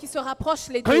themselves. voyez qu'ils se rapprochent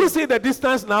les Can you deux. see the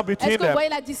distance now Est-ce between que vous them? voyez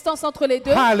la distance entre les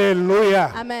deux?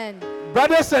 Hallelujah. Amen.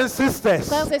 Brothers and sisters,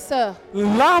 Frères et sœurs,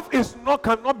 love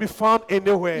cannot be found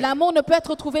anywhere. l'amour ne peut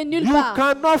être trouvé nulle You part.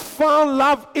 cannot find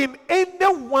love in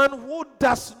anyone who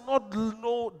does not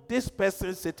know this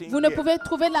person sitting Vous ne here. pouvez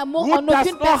trouver l'amour Who en does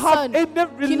aucune not have personne any qui ne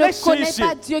connaît relationship.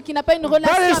 pas Dieu, qui n'a pas une That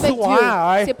relation is avec why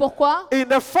Dieu. C'est pourquoi, in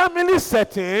a family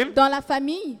setting, dans la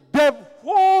famille, the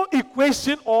whole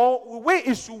equation or way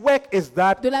it should work is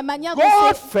that de la manière dont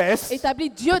God c'est first,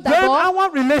 établi, Dieu then d'abord, our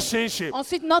relationship.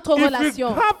 ensuite notre If we relation.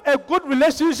 have a good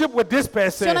relationship with this Si on a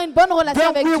person, une bonne relation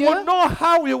then avec we Dieu, will know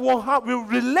how we will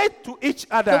relate to each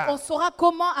donc on other. saura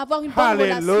comment avoir une bonne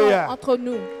Hallelujah. relation entre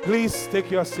nous. Please take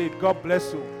your seat. God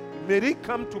bless you. May it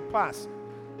come to pass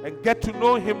and get to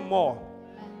know Him more.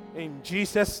 In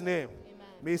Jesus' name.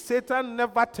 May Satan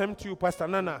never tempt you, Pastor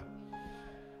Nana.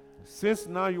 Since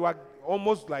now you are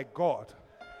almost like God.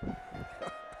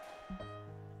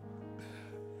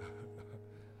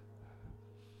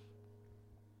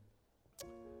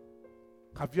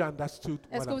 Have you understood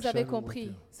Est-ce what que I'm vous avez sharing with compris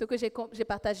you? ce que j'ai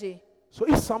partagé? So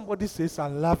if somebody says, I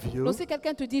love you, Donc si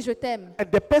quelqu'un te dit je t'aime and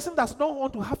the person does not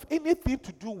want to have anything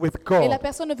to do with et la God,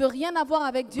 personne ne veut rien avoir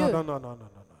avec Dieu, no.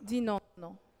 dis non,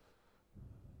 non,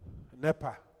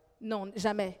 Never. non,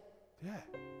 jamais. Yeah.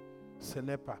 Ce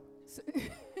n'est pas.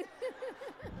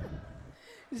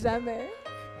 Jamais.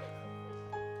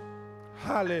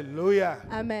 Hallelujah.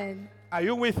 Amen. Are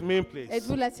you with me, please?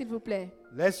 Êtes-vous là, s'il vous plaît?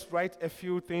 Let's write a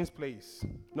few things, please.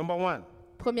 Number one,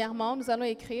 Premièrement, nous allons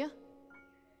écrire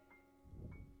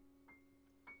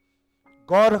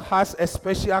God has a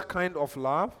special kind of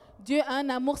love, Dieu a un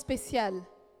amour spécial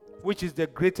which is the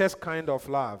greatest kind of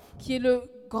love qui est le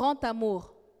grand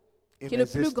amour, in qui est le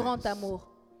plus existence. grand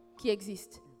amour qui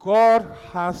existe. God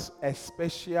has a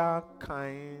special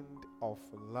kind of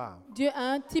love, Dieu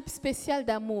a un type spécial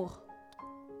d'amour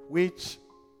which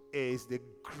is the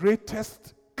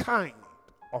greatest kind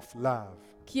of love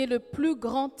qui est le plus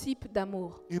grand type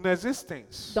d'amour in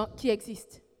existence. qui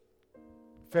existe.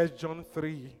 1 John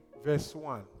 3, verse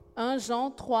 1. 1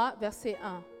 Jean 3, verset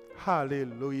 1.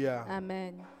 Hallelujah.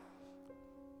 Amen.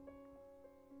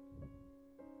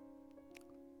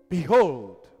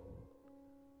 Behold,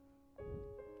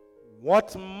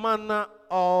 what manner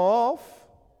of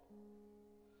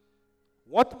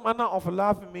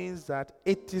love means that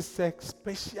it is a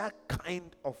special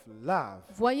kind of love.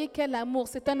 Voyez quel amour,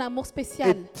 c'est un amour spécial.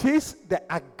 It is the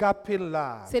agape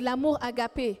love. C'est l'amour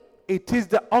agapé, It is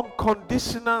the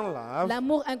unconditional love.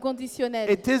 l'amour inconditionnel,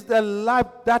 It is the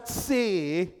love that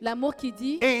say, l'amour qui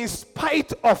dit in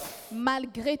spite of.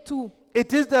 malgré tout,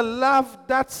 It is the love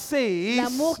that says,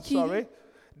 L'amour qui-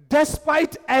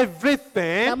 despite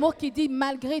everything, l'amour qui dit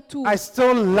malgré tout, I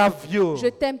still love you. je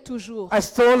t'aime toujours, I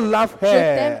still love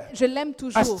her. je l'aime I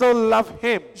toujours, still love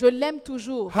him. je l'aime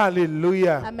toujours.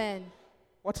 Hallelujah. Amen.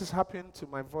 What is happening to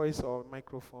my voice or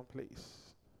microphone, please?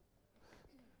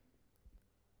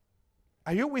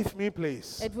 Are you with me,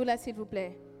 please? Êtes-vous là, s'il vous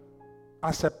plaît?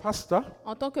 As a pastor,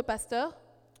 En tant que pasteur,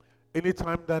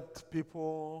 anytime that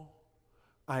people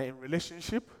are in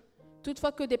relationship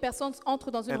toutefois que des personnes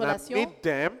entrent dans une and I relation meet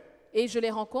them, et je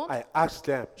les rencontre, I ask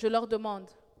them, je leur demande,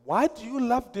 why do you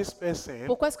love this person?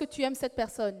 pourquoi est-ce que tu aimes cette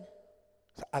personne?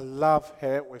 I love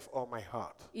her with all my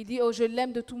heart. Il dit, oh, je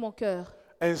l'aime de tout mon cœur.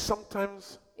 And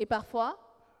sometimes Et parfois,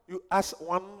 you ask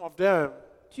one of them,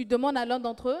 tu demandes à l'un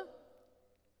d'entre eux,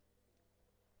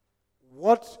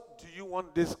 what do you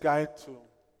want this guy to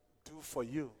do for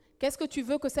you? qu'est-ce que tu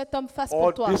veux que cet homme fasse Or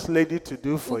pour toi? this lady to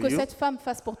do Ou for que you? cette femme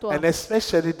fasse pour toi? And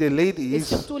especially the Et ladies,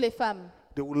 surtout les femmes.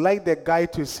 they would like the guy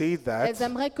to say that, Elles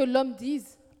aimeraient que l'homme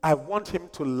dise, I want him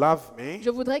to love me je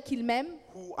voudrais qu'il m'aime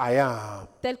who I am.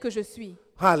 tel que je suis.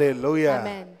 Hallelujah.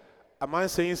 Amen. Am I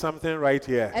saying something right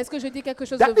here? Est-ce que je dis quelque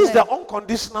chose de That is vrai? the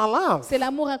unconditional love. C'est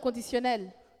l'amour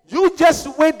inconditionnel. You just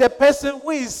wait the person who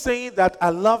is saying that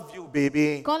I love you,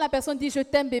 baby. Quand la personne dit je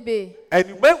t'aime bébé, And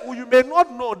you may not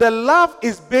know the love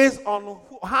is based on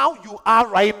how you are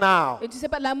right now. et tu sais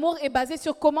pas, l'amour est basé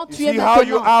sur comment You tu es see how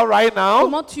you maintenant. are right now?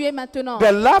 Comment tu es maintenant.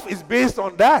 The love is based on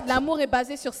that. L'amour est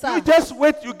basé sur ça. You just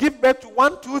wait, you give birth to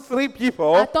 1, 2, 3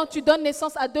 people, Attends, tu donnes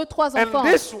naissance à 2, 3 enfants.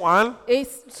 and this one, Et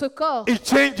ce corps it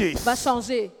changes. va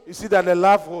changer. You see that the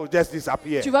love will just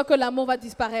disappear. Tu vois que l'amour va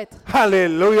disparaître.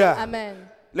 Hallelujah. Amen.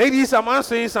 Ladies, am I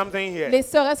saying something here? Les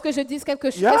sœurs, est-ce que je dis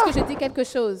quelque chose? Yeah. Est-ce que je dis quelque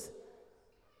chose?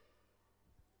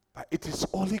 But it is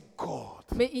only God.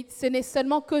 Mais ce n'est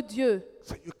seulement que Dieu.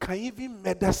 So you can even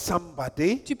murder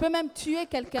somebody. Tu peux même tuer You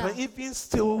quelqu'un. can even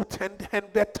steal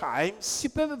 100 times. Tu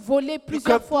peux voler You can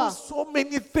plusieurs do fois. so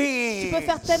many things. Tu peux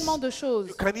faire tellement de choses.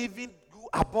 You can even do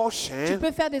Tu abortion.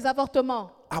 peux faire des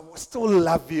avortements. I will still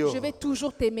love you. Je vais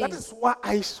toujours t'aimer. That is why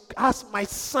I asked my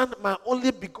son, my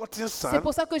only begotten C'est son,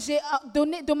 pour ça que j'ai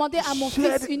demandé à mon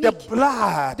shed fils the unique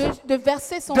blood. de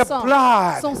verser son The sang.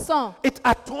 blood. Son sang. It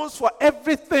atones for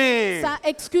everything. Ça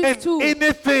excuse and tout.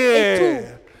 anything. Et tout.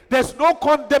 There's no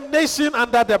condemnation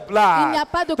under the blood. Il n'y a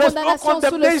pas de There's no condamnation sous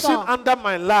le condemnation sang. under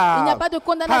my love. Il n'y a pas de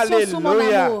condamnation sous mon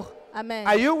Hallelujah. amour. Amen.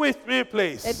 Are you with me,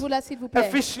 please? Êtes-vous là, s'il vous plaît?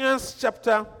 Ephesians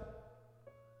chapter.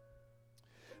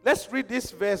 Let's read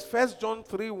this verse, 1 John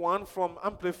 3:1 from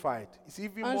Amplified. It's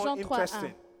even 1 more Jean 3:1.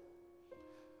 interesting.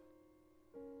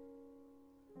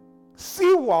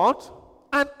 See what?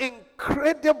 An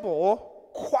incredible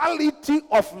quality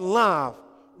of love.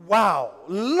 Wow.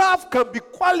 Love can be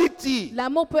quality.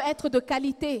 L'amour peut être de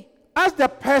qualité. Ask the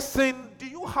person, do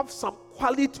you have some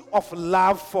quality of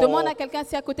love for? Demande à quelqu'un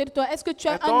si à côté de toi, est-ce que tu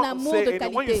as And un don't amour say- de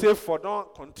and when you qualité? say for, don't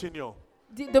continue.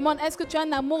 Demande, est-ce que tu as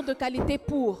un amour de qualité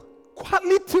pour?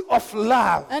 Quality of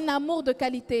love. Un amour de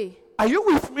qualité. Are you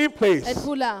with me, please?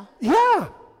 Êtes-vous là? Yeah.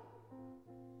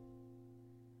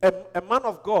 A man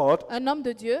of God Un homme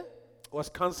de Dieu, was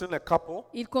counseling a couple,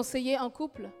 il conseillait un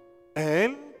couple.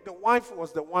 and the wife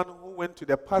was the one who went to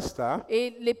the pastor.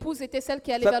 Et l'épouse était celle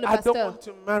qui allait Said, vers le I don't pasteur. want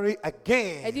to marry Elle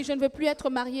again. dit, je ne veux plus être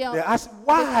mariée. They asked,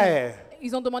 why?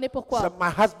 Ils ont demandé pourquoi. Said,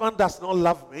 my husband does not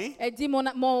love me. Elle dit, mon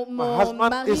husband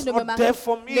mari is ne not me there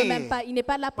for me. ne m'aime pas. Il n'est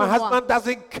pas là pour My moi. husband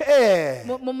doesn't care.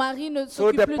 Mon mari ne So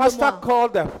s'occupe the plus de pastor moi.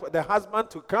 called the husband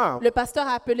to come. Le pasteur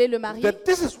a appelé le mari. That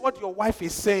this is what your wife is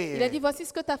saying. Il a dit, voici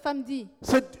ce que ta femme dit.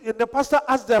 So the pastor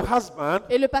asked the husband,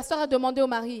 Et le pasteur a demandé au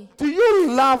mari, do you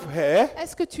love her?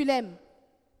 est-ce que tu l'aimes?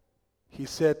 He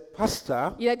said,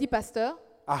 Pastor, Il a dit, pasteur,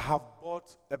 I have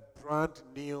bought a brand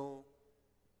new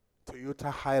Toyota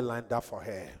Highlander for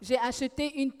her. j'ai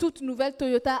acheté une toute nouvelle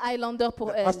Toyota Highlander pour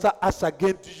The elle. pastor asked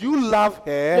again, do you love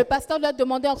Le her? pasteur lui a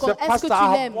demandé encore, Said, est-ce que Pastor, tu I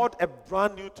have l'aimes? bought a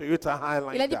brand new Toyota Il a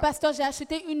dit, Highlander. pasteur, j'ai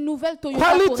acheté une nouvelle Toyota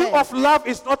pour Quality elle. of love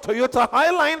is not Toyota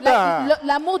Highlander.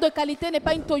 L'amour de qualité n'est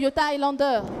pas une Toyota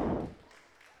Highlander.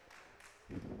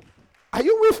 Are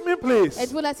you with me, please?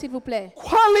 Êtes-vous là, s'il vous plaît?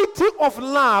 Quality of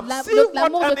love. See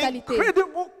L'amour what de an qualité.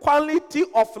 incredible quality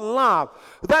of love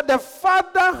that the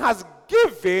Father has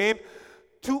given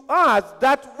to us,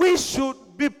 that we should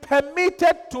be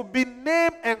permitted to be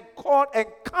named and called and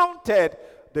counted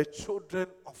the children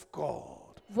of God.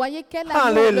 Voyez quel amour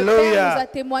le Père Hallelujah. nous a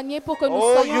témoigné pour que nous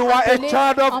Oh, soyons you are a appelés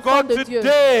child of enfants God de Dieu.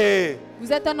 today.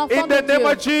 Vous êtes un enfant In de the name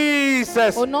of Dieu.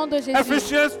 Jesus. Au nom de Jésus.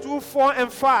 Ephesians 2, 4 and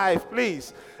 5,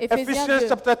 please. Éphésiens Ephesians 2.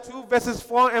 chapter 2, verses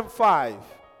 4 and 5.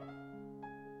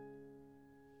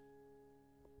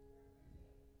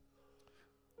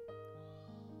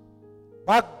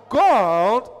 But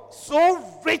God, so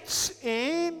rich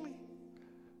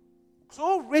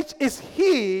is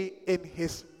He in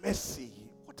His mercy.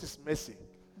 What is mercy?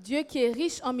 Dieu qui est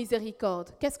riche en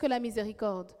miséricorde. Qu'est-ce que la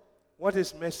miséricorde? What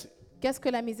is mercy? Qu'est-ce que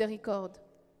la miséricorde?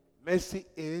 Mercy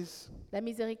is La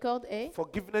miséricorde est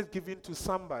forgiveness given to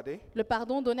somebody le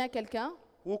pardon donné à quelqu'un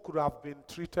who could have been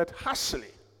treated harshly.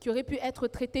 qui aurait pu être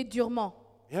traité durement.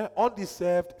 Yeah,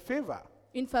 undeserved favor.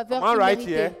 Une faveur Am I right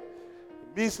imméritée. here?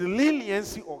 Means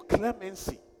leniency or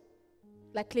clemency.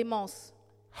 La clémence.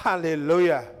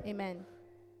 Hallelujah. Amen.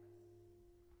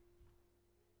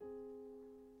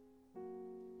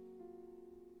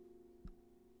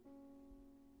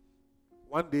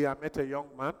 One day I met a young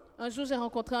man, Un jour, j'ai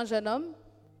rencontré un jeune homme.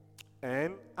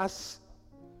 and as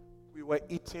we were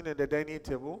eating at the dining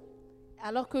table,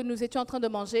 Alors que nous étions en train de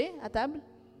manger à table,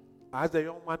 I asked the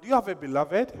young man, do you have a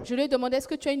beloved? je lui ai demandé, est-ce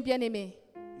que tu as une bien-aimée?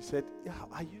 He said, yeah,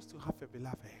 I used to have a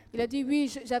beloved. Il a dit,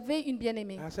 oui, j'avais une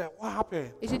bien-aimée. And I said, what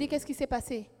happened? Et j'ai dit, qu'est-ce qui s'est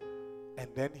passé? And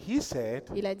then he said,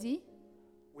 Il a dit,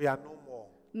 we are no more.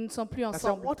 nous ne sommes plus I said,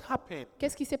 ensemble. what happened?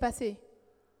 Qu'est-ce qui s'est passé?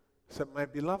 He said, my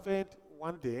beloved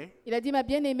one day, Il a dit, ma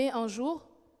bien-aimée, un jour,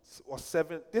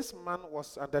 this man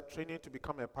was under training to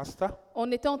become a pastor.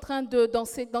 on était en train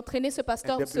d'entraîner ce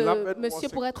pasteur, And the ce beloved monsieur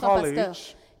was pour in être un pasteur.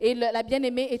 college. Et la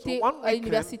bien-aimée So était one à weekend,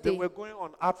 l'université. they were going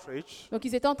on outreach, Donc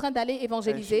ils étaient en train d'aller and she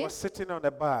évangéliser was sitting on the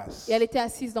bus. et elle était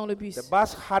assise dans le bus. The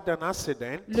bus had an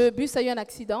accident, Le bus a eu un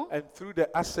accident and through the et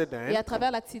à accident, travers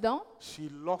l'accident, she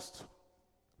lost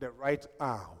the right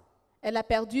arm. elle a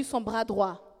perdu son bras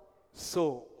droit.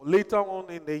 So later on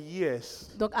in the years,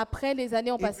 Donc après les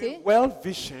années ont passé even World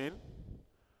Vision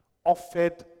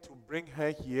offered to bring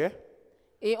her here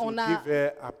et to on a give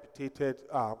her amputated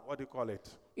arm. What do you call it?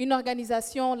 une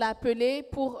organisation l'a appelée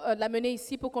pour l'amener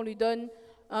ici pour qu'on lui donne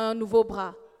un nouveau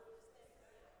bras,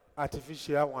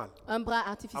 Artificial one. un bras Am I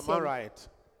artificiel. right?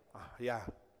 Yeah.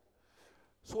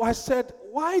 So I said,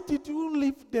 why did you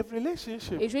leave the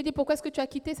relationship? Et je lui ai dit, pourquoi est-ce que tu as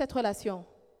quitté cette relation?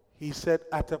 He said,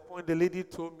 at a point, the lady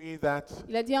told me that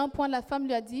Il a dit à un point, la femme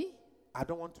lui a dit, I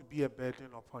don't want to be a burden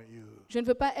upon you. je ne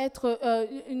veux pas être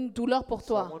une douleur pour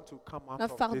So I toi, want to come out un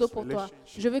of fardeau this pour toi.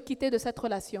 relationship Je veux quitter de cette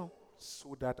relation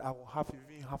so that I will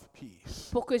even have peace.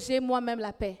 pour que j'ai moi-même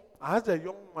la paix. I asked the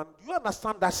young man, do you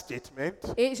understand that statement?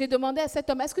 Et j'ai demandé à cet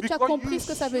homme, est-ce que tu as compris ce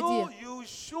que ça veut dire? You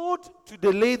showed to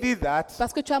the lady that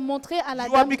Parce que tu as montré à la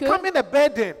you are dame becoming a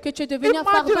burden. que tu es devenu un Imagine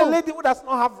a fardeau. lady who does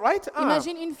not have right arm.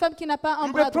 Imagine une femme qui n'a pas un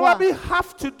You bras may droit. probably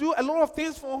have to do a lot of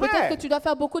things for Peut-être her. que tu dois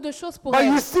faire beaucoup de choses pour But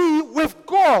elle. you see, with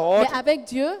God, Mais avec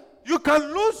Dieu, you can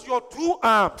lose your two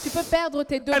arms tu peux perdre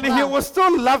tes deux and He bras will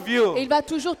still love you. et il va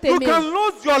toujours You t'aimer. can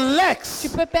lose your Tu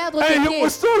legs peux perdre tes and He pieds.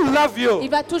 will still love you. Il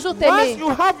va toujours Once t'aimer. you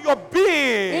have your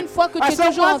being, Une fois que tu I es said,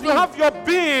 toujours en once you vie. have your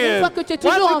being, Une fois que tu es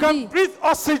once toujours you en can vie, breathe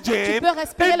oxygen tu peux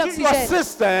respirer into your l'oxygène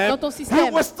system, dans ton He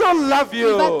système. will still love you.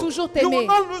 Il va toujours You will t'aimer.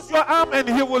 not lose your arm and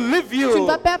He will leave you. Tu ne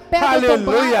vas pas perdre ton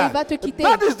bras et il va te quitter.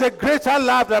 That is the greater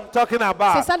love that I'm talking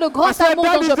about. C'est ça le grand I said, amour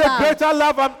that dont is je the parle. greater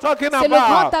love I'm talking C'est le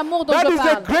grand about. amour dont That je is the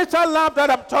parle. greater love that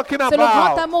I'm talking C'est le grand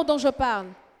about. amour dont je parle.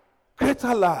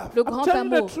 Greater love. Le I'm grand telling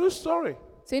you amour. the true story.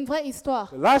 C'est une vraie histoire.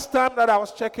 The last time that I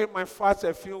was checking my fast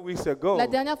a few weeks ago, La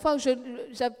dernière fois que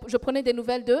je prenais des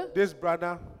nouvelles d'eux, this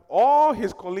brother, all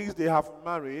his colleagues, they have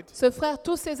married. ce frère,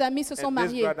 tous ses amis se sont And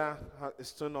this mariés. brother is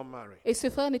still not married. Et ce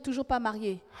frère n'est toujours pas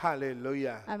marié.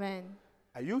 Hallelujah. Amen.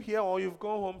 Are you here or you've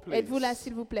gone home, please? Êtes-vous là,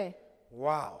 s'il vous plaît?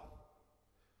 Wow.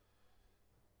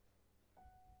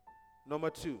 Number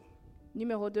 2.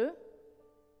 Numéro 2.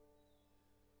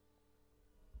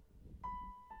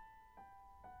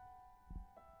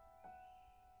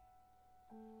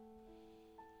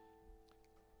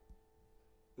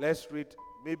 Let's read,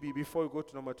 maybe before we go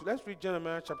to number 2, let's read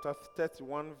Jeremiah chapter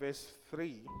 31, verse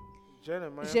 3.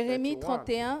 Jeremiah Jérémie 31.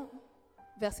 31,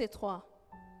 verset 3.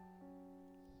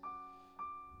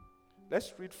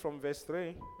 Let's read from verse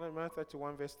 3, Jeremiah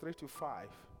 31, verse 3 to 5.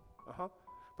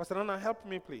 Pastor Nana, help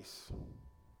me, please.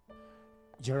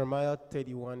 Jeremiah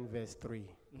 31, verse 3.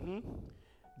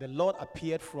 The Lord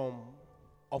appeared from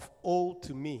of old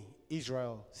to me,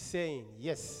 Israel, saying,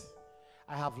 yes,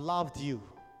 I have loved you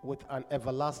with an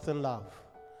everlasting love.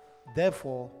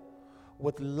 Therefore,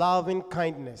 with loving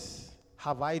kindness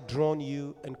have I drawn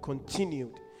you and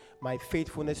continued my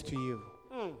faithfulness to you.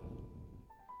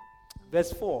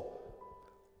 Verse 4.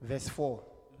 Verse 4.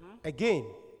 Again,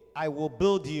 I will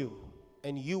build you,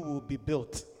 and you will be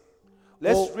built.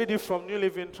 Let's read it from New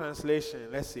Living Translation.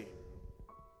 Let's see.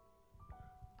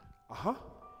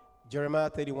 Jeremiah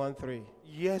 31, 3.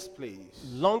 Yes, please.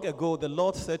 Long ago, the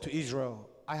Lord said to Israel,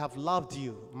 I have loved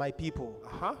you, my people,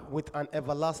 with an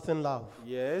everlasting love.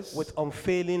 Yes. With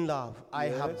unfailing love, I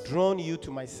have Yes. drawn you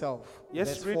to myself.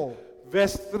 Yes, Verse read 4.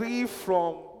 verse 3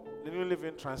 from the New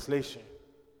Living Translation.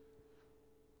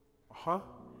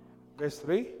 Verse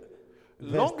 3.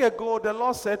 Long ago, the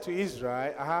Lord said to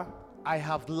Israel, I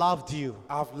have loved you,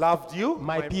 I've loved you,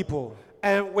 my people,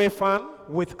 and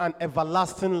with an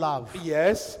everlasting love.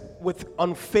 yes, With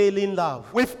unfailing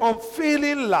love, with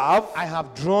unfailing love, I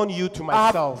have drawn you to I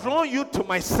have myself. drawn you to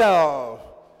myself.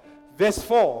 Verse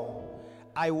 4.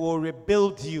 I will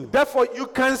rebuild you. Therefore, you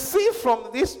can see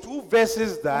from these two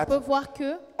verses On that peut voir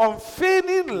que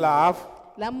unfailing love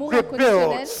l'amour inconditionnel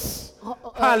rebuilds.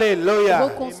 Hallelujah.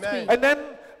 reconstruit. And then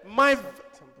I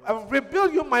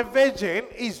rebuild you, my virgin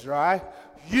Israel.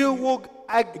 You will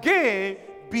again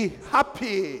be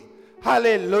happy.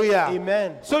 Hallelujah.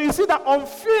 Amen. So you see that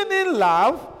unfailing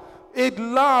love,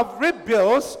 love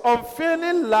rebuilds.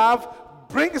 Unfailing love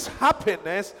brings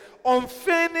happiness.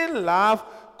 Unfailing love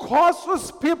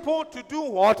causes people to do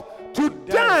what? To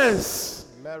dance.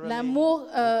 Merrily L'amour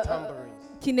with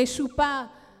tambourines. qui n'échoue pas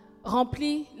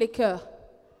remplit les cœurs.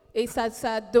 Et ça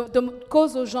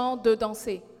cause aux gens de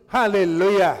danser.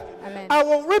 Hallelujah. Amen. I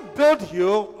will rebuild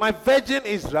you, my virgin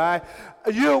Israel.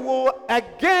 you will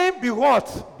again be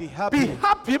what? Be happy. Be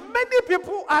happy. Many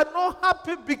people are not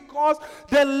happy because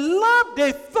the love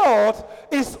they thought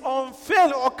is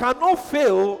unfailing or cannot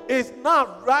fail is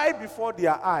now right before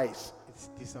their eyes. It's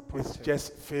It's disappointing.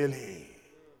 just failing.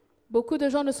 Beaucoup de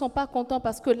gens ne sont pas contents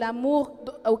parce que l'amour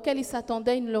auquel ils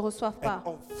s'attendaient, ils ne le reçoivent pas.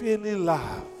 An unfailing love.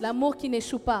 L'amour qui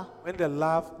n'échoue pas. When the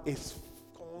love is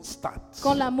constant,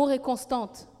 Quand l'amour est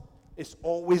constante, it's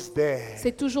always there.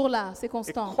 c'est toujours là, c'est It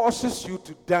constant. causes you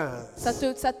to dance. Ça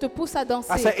te pousse à I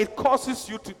danser. said it causes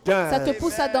you to Ça te dance.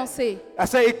 pousse à danser. I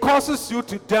said it causes you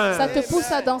to dance. Ça te pousse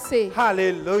à danser.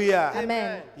 Hallelujah.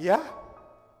 Amen. Yeah?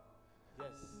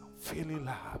 Feeling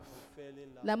love.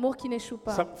 L'amour qui n'échoue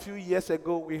pas. Some few years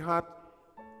ago, we had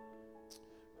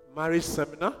marriage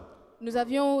seminar. Nous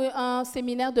avions eu un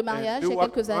séminaire de mariage il y a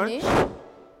Newark quelques années. branch.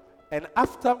 And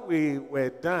after we were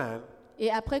done,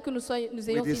 Et après que nous we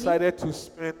ayons fini, decided to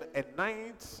spend a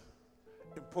night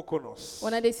in Poconos.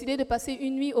 on a décidé de passer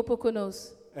une nuit au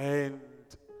Poconos. And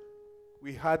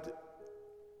we had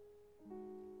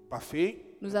buffet.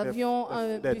 Nous avions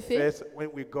un buffet. First, when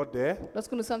we got there.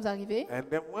 Lorsque nous sommes arrivés, And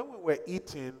then when we were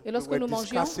eating, Et we lorsque were nous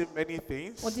mangions, discussing many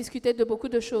things. on discutait de beaucoup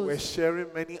de We were choses. sharing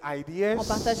many ideas. On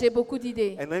partageait beaucoup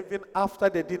d'idées. And even after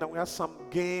the dinner, we had some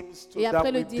games Et that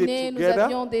après we le dîner, did nous together.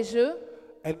 avions des jeux.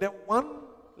 And then one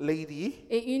lady,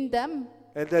 Et une dame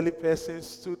elderly person,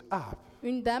 stood up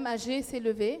âgée s'est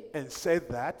levée. and said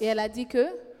that Et elle a dit que,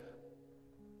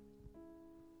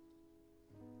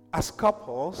 as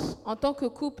couples en tant que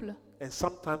couple, and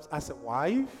sometimes as a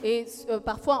wife, et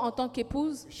parfois en tant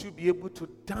qu'épouse, you should be able to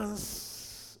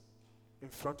dance in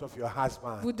front of your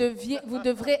husband. vous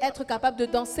devrez être capable de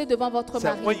danser devant votre So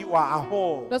when mari. you are at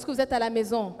home Lorsque vous êtes à la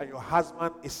maison and your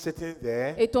husband is sitting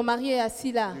there, et ton mari est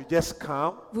assis là, you just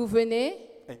come vous venez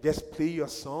and just play your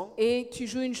song et tu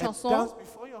joues une and chanson dance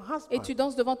before your et husband. tu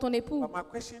danses devant ton époux. But my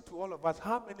question to all of us,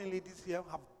 how many ladies here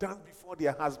have danced before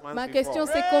their husbands Ma before? question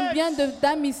c'est combien de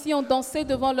dames ici ont dansé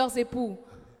devant leurs époux?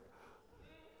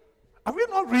 Are we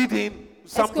not reading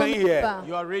Est-ce qu'on something ne lit here? pas?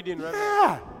 You are reading, Reverend.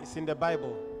 Yeah. It's in the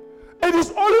Bible. It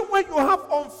is only when you have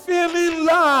unfailing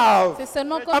love. C'est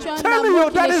seulement quand I'm tu as un telling you, amour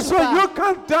qui that is n'échoue when you pas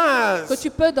can dance. que tu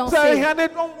peux danser. Say, honey,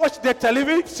 don't watch the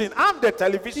television. I'm the Tu dis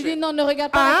television. non, ne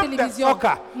regarde pas la I'm the télévision.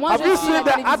 soccer. Moi, Have je you suis seen la the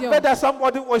télévision. advert that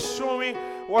somebody was showing,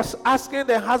 was asking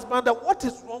the husband that what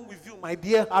is wrong with you, my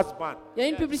dear husband? Il y a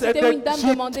une Said publicité that où une dame she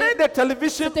demandait turned the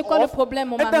television c'était quoi le off, problème,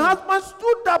 mon and the mari. husband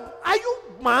stood up. Are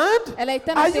you mad? Elle a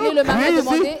éteint la Are télé, you le mari a crazy?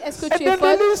 demandé, est-ce que tu And es the folle?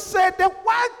 lady said that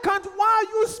why are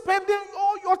you spending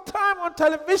all your time on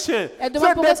television? Elle demande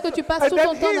Said pourquoi that- est-ce que tu passes and tout then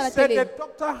ton temps he dans la said télé? the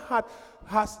doctor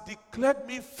has declared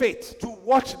me fit to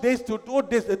watch this, to do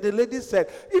this. And the lady said,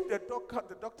 if the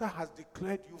doctor has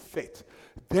declared you fit,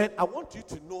 then I want you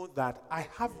to know that I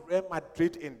have Real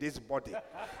Madrid in this body.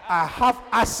 I have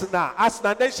Arsenal.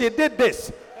 Then she did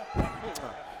this.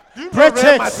 Do you know Preach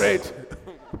Real it. Madrid?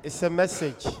 It's a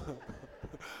message.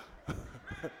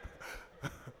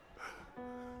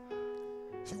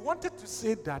 She wanted to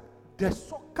say that the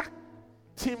soccer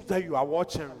teams that you are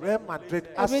watching, Real Madrid,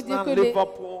 Elle veut dire Arsenal, que les-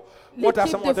 Liverpool, what are l'équipe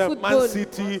some de of them, Man football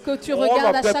City, que tu all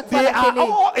regardes à of them, chaque fois they à la are télé.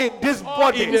 all in this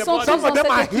body. Ils sont Some tous of dans them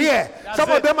are cette équipe. here,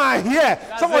 some of them are here,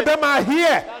 some of them are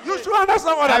here. You should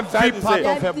understand what I'm trying to Every part Il y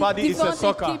a say. of her body is a différentes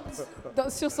soccer. équipes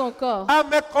sur son corps.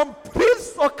 I'm a complete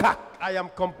soccer. I am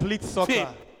complete soccer. Team.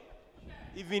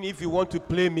 Even if you want to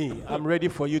play me, I'm ready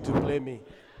for you to play me.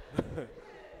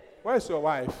 Where's your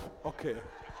wife? Okay.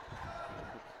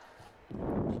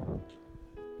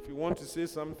 If you want to say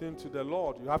something to the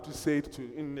Lord, you have to say it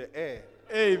in the air.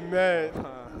 Amen.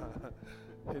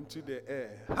 Into the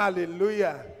air.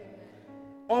 Hallelujah.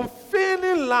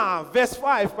 Unfailing love. Verse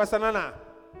 5, Pastor Nana.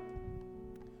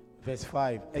 Verse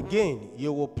 5. Again,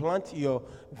 you will plant your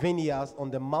vineyards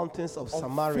on the mountains of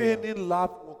Samaria. Unfailing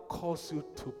love will cause you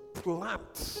to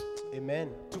plant. Amen.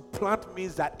 To plant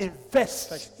means that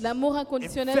invest. L'amour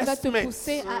inconditionnel va te Investment.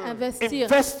 pousser à investir,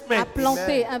 Investment. à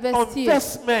planter, investir.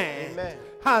 Investment. Amen.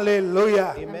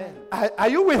 Hallelujah. Amen. Are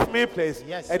you with me, please?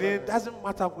 Yes, And brother. it doesn't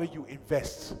matter where you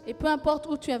invest. Et peu importe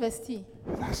où tu investis,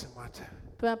 It doesn't matter.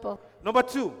 peu importe. Number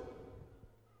 2.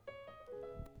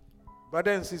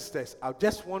 Brothers and sisters, I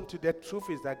just want you, the truth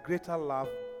is that greater love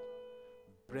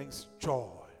brings joy.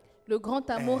 Le grand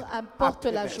amour apporte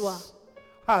la happiness. joie.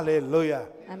 Hallelujah.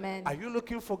 Amen. Are you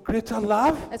looking for greater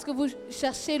love? Est-ce que vous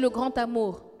cherchez le grand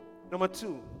amour? Number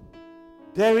 2.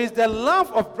 There is the love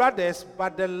of brothers,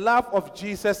 but the love of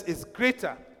Jesus is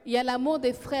greater. Il y a l'amour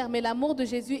des frères, mais l'amour de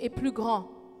Jésus est plus grand.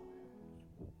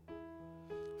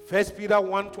 1 Peter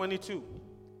 1:22.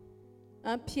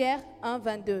 1 Pierre 1,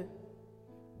 22.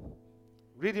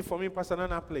 Read it for me, Pastor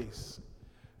Nana, please.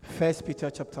 1 Peter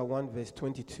chapter 1 verse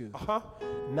 22.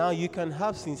 Now you can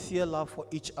have sincere love for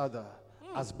each other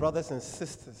as brothers and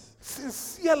sisters.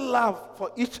 Sincere love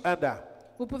for each other.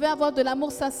 Vous pouvez avoir de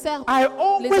l'amour sincère I les uns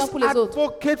always pour les autres.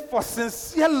 advocate for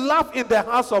sincere love in the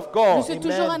house of Je God. suis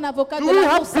toujours un avocat Do de we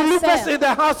l'amour have believers in sincère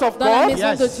the house of dans la God? maison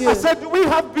Yes. de Dieu. I said, do we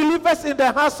have believers in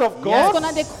the house of God? Est-ce qu'on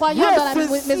a des croyants dans la Yes,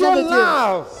 maison sincere de Dieu?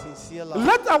 love. Sincere love.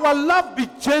 Let our love be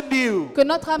genuine. Que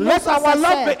notre amour Let soit our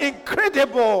love sincère. be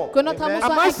incredible. Que notre amour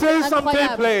Am I saying soit something,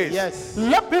 incroyable. please? Yes.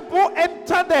 Let people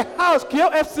enter the house,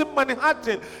 KFC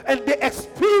Manhattan, and they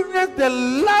experience the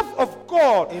love of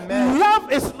God. Amen.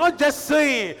 Love is not just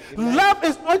saying. Love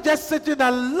is not just sitting.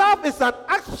 And love is an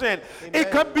action.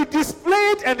 It can be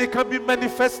displayed and it can be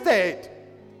manifested.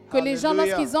 Que les gens,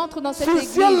 lorsqu'ils entrent dans cette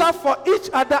Sincere église, love for each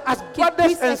other as qu'ils brothers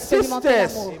puissent and expérimenter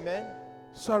sisters. l'amour. Amen.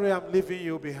 Sorry, I'm leaving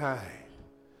you behind.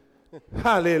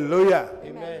 Hallelujah.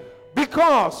 Amen.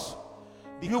 Because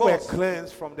you were Because-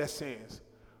 cleansed from the sins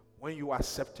when you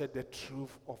accepted the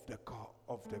truth of the God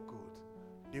of the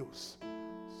good news.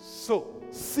 So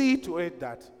see to it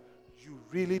that you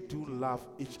really do love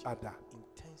each other.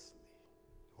 Intensely.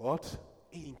 What?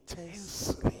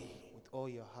 Intensely. With all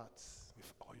your hearts.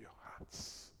 With all your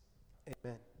hearts.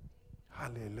 Amen.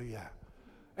 Hallelujah.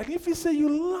 And if you say you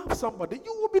love somebody,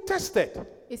 you will be tested.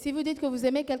 Et si vous dites que vous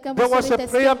aimez quelqu'un, vous There was serez a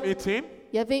testé. prayer meeting,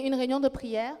 Il y avait une réunion de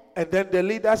prière and then the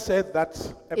leader said that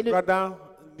a Et le- brother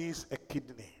needs a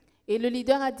kidney. et le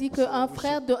leader a dit qu'un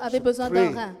frère avait should besoin pray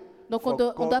d'un rein. Donc on for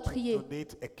doit God to prier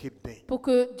donate a kidney pour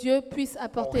que Dieu puisse or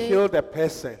apporter, heal the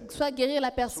person. soit guérir la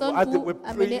So personne as they ou were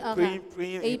amener un rein.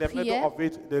 praying Et in il the middle priait of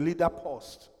it, the leader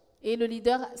paused. et le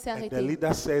leader s'est And the arrêté.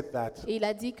 leader said that, Et il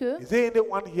a dit que, is there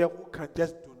anyone here who can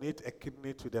just donate a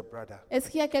kidney to the brother? est-ce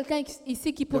qu'il y a quelqu'un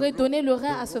ici qui pourrait donner le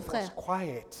rein à ce The room frère? was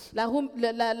quiet.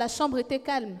 La chambre était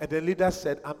calme. And the leader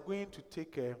said, I'm going to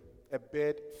take a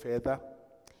bird feather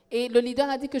Et le leader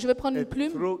a dit que je vais prendre une and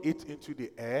plume throw it into the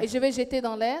air. et je vais jeter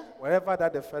dans l'air. Wherever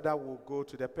that the feather will go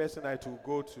to, the person that it will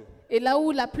go to, Et là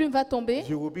où la plume va tomber,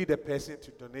 you will be the person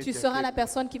to donate tu the seras la kidney.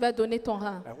 personne qui va donner ton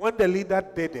rein. And when the leader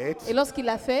did Et it, lorsqu'il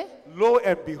l'a fait, lo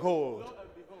and behold,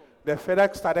 the feather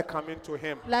started coming to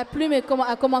him. la plume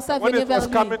a commencé à When venir it vers was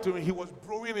lui. coming to him, he was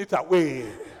blowing it away.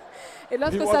 Et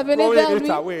lorsque he ça was venait blowing vers it lui,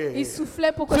 away. il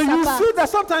soufflait pour que So ça you parte. see that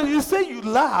sometimes you say you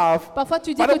love, Parfois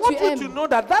tu dis but I que tu want you to aimes. know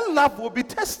that that love will be Et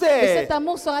tested. cet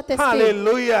amour sera testé.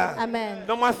 Hallelujah. Amen.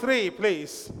 Number 3,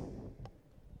 please.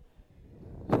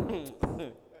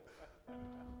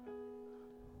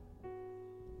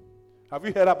 Have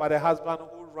you heard about a husband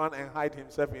who ran and hid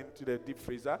himself into the deep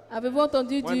freezer Avez-vous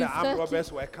entendu when du the armed frère qui...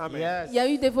 robbers were coming? Yes. Il y a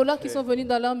eu des voleurs qui sont venus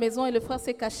dans leur maison et le frère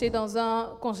s'est caché dans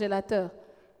un congélateur.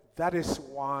 That is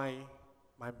why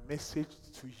my message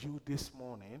to you this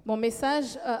morning, Mon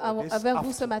message This vers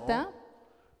vous ce afternoon, matin,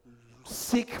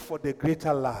 seek for the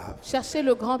greater love. cherchez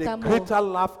le grand The amour. greater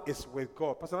love is with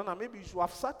God. Pastor Nana, maybe you should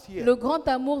have sat here. Le grand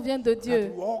amour vient de That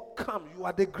Dieu. you all come. You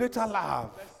are the greater love.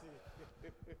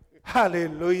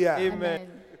 Hallelujah. Amen.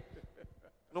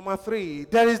 Number 3,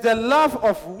 there is the love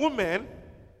of women,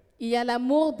 Il y a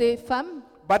l'amour des femmes,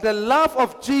 but the love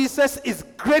of Jesus is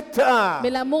greater. mais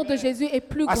l'amour de Jésus est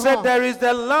plus I said grand. there is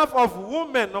the love of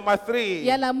women, number Il y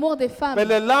a 3, l'amour des femmes, but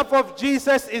the love of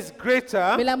Jesus is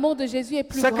greater. mais l'amour de Jésus est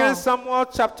plus 2 grand. Samuel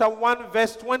chapter 1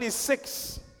 verse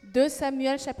 26. 2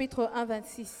 Samuel chapitre 1,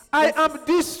 26. I am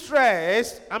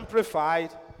distressed, amplified,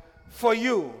 for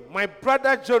you, my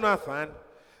brother Jonathan.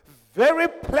 Very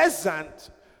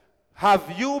pleasant have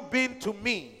you been to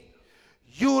me.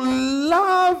 Your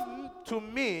love to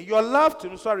me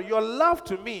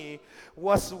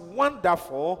was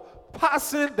wonderful,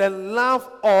 passing the love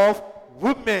of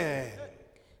women.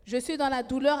 Je suis dans la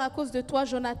douleur à cause de toi,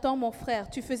 Jonathan, mon frère.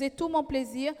 Tu faisais tout mon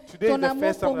plaisir. Today is Ton the amour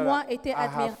first pour time moi that était I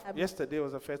have, admirable. yesterday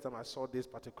was the first time I saw this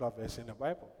particular verse in the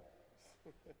Bible.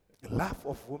 The love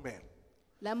of women.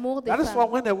 L'amour des That is why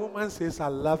femmes. when a woman says, I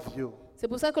love you, C'est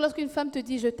pour ça que lorsqu'une femme te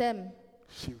dit je t'aime,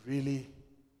 she really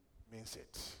means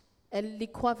it. elle y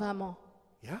croit vraiment.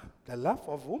 Yeah, the love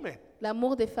of women.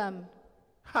 L'amour des femmes.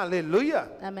 Hallelujah.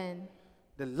 Amen.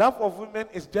 The love of women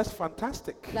is just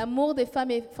fantastic. L'amour des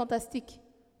femmes est fantastique.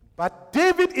 But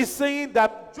David is saying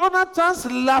that Jonathan's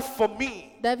love for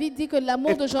me, David dit que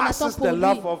l'amour de it Jonathan passes pour the lui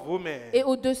love of women. est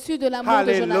au-dessus de l'amour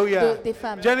de Hallelujah. des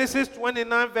femmes. Genesis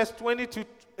 29 verse 20 to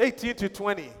 18 to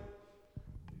 20.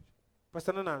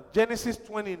 Pastor Nana, Genesis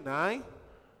 29,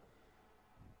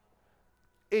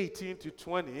 18 to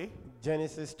 20.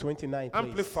 Genesis 29, please.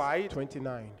 Amplified.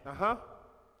 29. Uh-huh.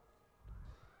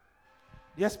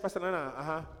 Yes, Pastor Nana.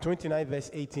 Uh-huh. 29 verse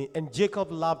 18. And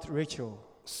Jacob loved Rachel.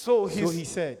 So So he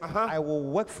said, uh-huh. I will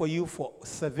work for you for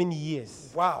 7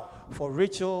 years. Wow. For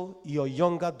Rachel, your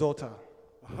younger daughter.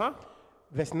 Uh-huh.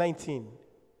 Verse 19.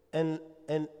 And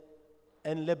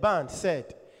Laban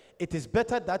said, "It is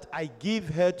better that I give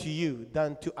her to you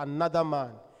than to another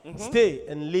man. Stay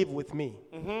and live with me."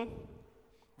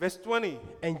 Verse 20.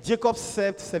 And Jacob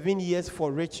served 7 years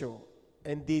for Rachel,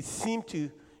 and they seemed to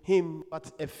him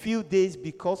but a few days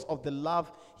because of the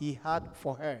love he had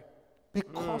for her.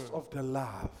 Because of the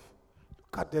love.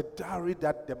 Look at the dowry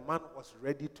that the man was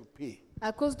ready to pay.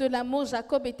 À cause de l'amour,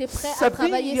 Jacob était prêt à 7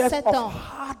 travailler years 7 of ans.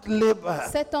 hard labor.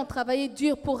 7 ans, travailler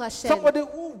dur pour Rachel. Somebody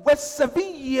who worked 7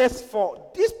 years for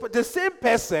the same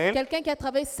person. Quelqu'un qui a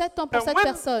travaillé 7 ans pour And cette when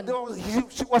personne.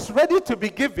 she was ready to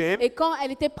be given, Et quand elle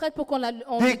était prête pour qu'on they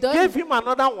lui donne, gave him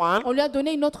another one. on lui a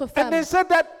donné une autre And femme. they said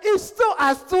that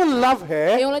I still love Et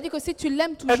her. on lui a dit que si tu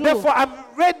l'aimes And toujours, therefore, I'm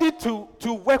ready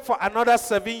to work for another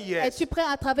 7 years. es-tu prêt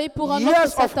à travailler pour un autre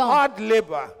Years of 7 ans? hard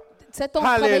labor. 7 ans de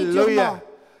travail durement. Hallelujah.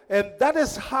 And that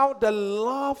is how the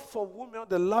love for women,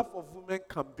 the love of women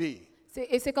can be.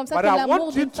 Et c'est comme ça But que I l'amour want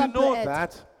you d'une to femme know peut être. that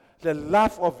the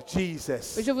love of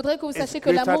Jesus Mais je voudrais que vous is sachiez que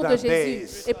greater l'amour de than Jésus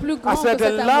this. est plus I grand que said the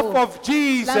cet love amour. of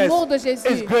Jesus L'amour de Jésus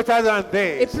is greater than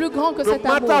est this. plus grand que No cet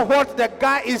matter amour. what the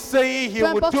guy is saying he Peu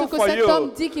will importe do ce que for cet homme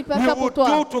you, dit qu'il peut he faire pour will toi.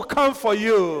 do to come for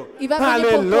you. Il va venir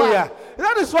pour Hallelujah. toi.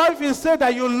 That is why if you say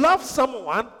that you love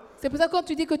someone C'est pour ça que quand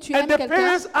tu dis que tu and aimes the quelqu'un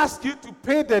parents ask you to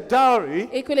pay the dowry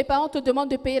et que les parents te demandent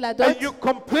de payer la dot and you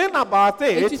complain about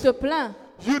et tu it, te plains,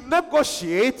 you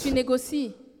negotiate, tu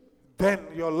négocies. then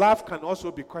your love can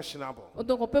also be questionable.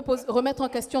 Donc on peut remettre en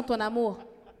question ton amour.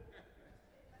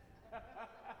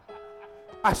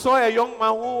 I saw a young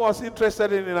man who was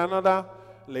interested in another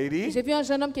lady. J'ai vu un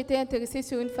jeune homme qui était intéressé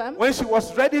sur une femme. When she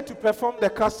was ready to perform the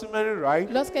customary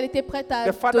rite, Lorsqu'elle était prête à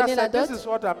the father donner la said, "This dot, is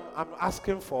what I'm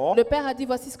asking for. le père a dit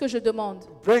voici ce que je demande.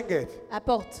 Bring it."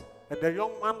 Apporte. And the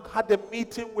young man had a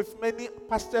meeting with many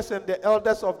pastors and the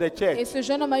elders of the Et church. ce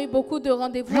jeune homme a eu beaucoup de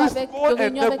rendez-vous Please avec, go de and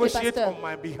réunions avec les negotiate pasteurs. on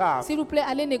my behalf. S'il vous plaît,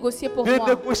 allez négocier pour They moi.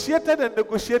 negotiated and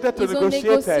negotiated to Ils ont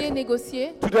negotiate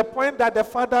négocié. to the point that the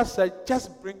father said,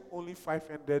 "Just bring only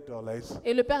 $500."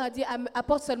 Et le père a dit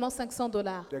apporte seulement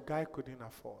 $500. The guy couldn't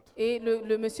afford. Et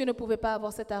le monsieur ne pouvait pas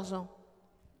avoir cet argent.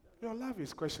 Your love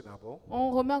is questionable. On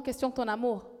remet en question ton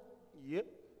amour. Yep.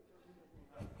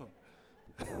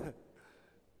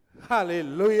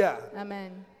 Hallelujah.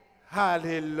 Amen.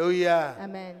 Hallelujah.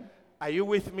 Amen. Are you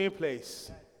with me,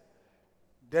 please?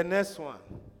 The next one.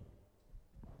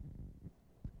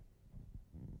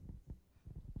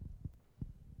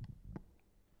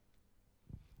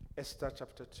 Esther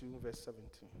chapter 2, verse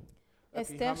 17.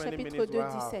 Esther How many chapitre minutes 2, do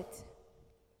I have? 17.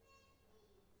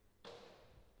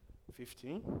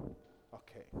 15?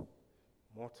 Okay.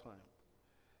 More time.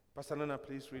 Pastor Nana,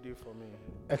 please read it for me.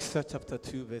 Esther chapter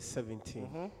 2, verse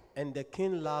 17. And the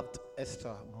king loved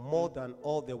Esther more than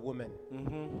all the women,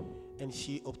 and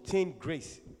she obtained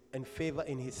grace and favor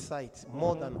in his sight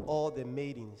more than all the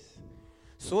maidens,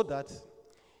 so that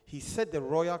he set the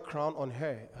royal crown on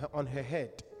her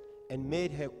head and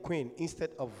made her queen instead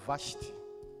of Vashti.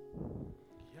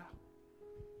 Yeah.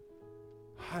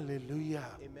 Hallelujah.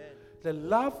 Amen. The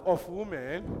love of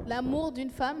women L'amour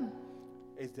d'une femme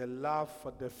is the love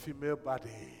for the female body.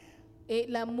 et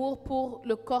l'amour pour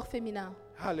le corps féminin.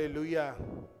 Hallelujah.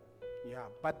 Yeah.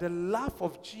 But the love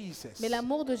of Jesus Mais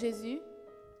l'amour de Jésus,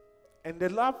 and the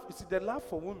love, you see, the love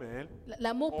for women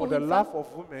l'amour or pour the une love femme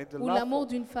of women, the ou love l'amour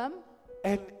d'une femme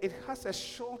and it has a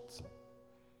short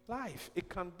life. It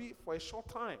can be for a short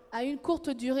time. a une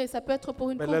courte durée. Ça peut être pour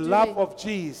une But courte the durée. love of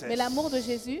Jesus, Mais l'amour de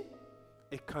Jésus,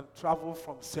 it can travel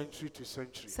from century to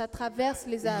century. ça traverse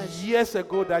les âges. Years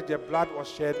ago that the blood was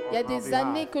shed Il y a on our des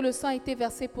années behalf, que le sang a été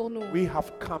versé pour nous. we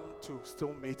have come to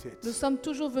still meet it. Nous sommes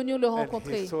toujours venus le And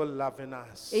rencontrer. he's still loving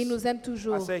us. Et il nous aime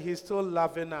toujours. I say he's still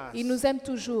loving us. Il nous aime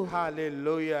toujours.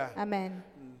 Hallelujah. Amen.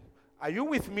 Are you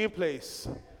with me, please?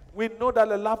 We know that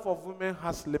the love of women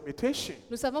has limitation.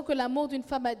 Nous savons que l'amour d'une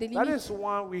femme a des That limites. is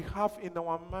why we have in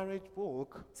our marriage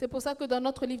book C'est pour ça que dans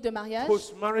notre livre de mariage,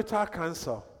 post-marital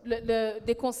counsel.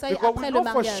 des conseils Because après we le know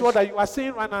for mariage. sure that you are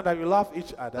saying right now that you love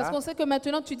each Parce other. qu'on sait que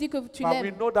maintenant tu dis que tu But we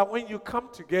l'aimes. know that when you come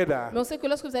together, Mais on sait que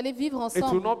lorsque vous allez vivre it will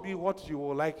ensemble, not be what you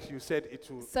will like. You said it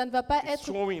will. ça ne va pas It's être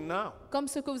showing now. comme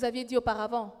ce que vous aviez dit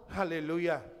auparavant.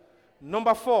 Hallelujah.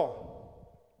 Number 4.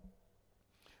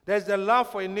 There's the love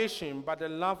for a nation, but the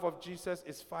love of Jesus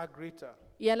is far greater.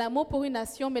 Il y a l'amour pour une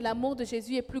nation, mais l'amour de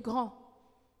Jésus est plus grand.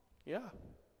 Yeah.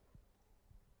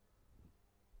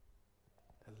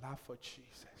 The love for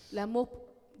Jesus. L'amour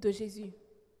de Jésus.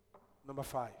 Number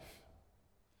 5.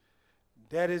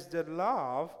 There is the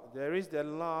love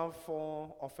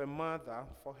of a mother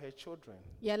for her children.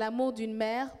 Il y a l'amour d'une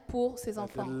mère pour ses But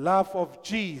the enfants. love of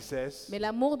Jesus Mais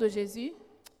l'amour de Jésus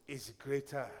is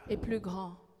greater. est plus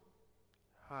grand.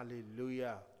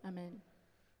 Hallelujah. Amen.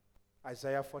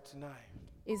 Isaiah 49,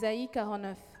 Ésaïe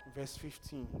 49, verse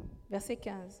 15. verset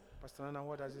 15. Pastor Nana,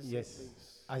 what does it say, Yes.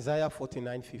 please? Isaiah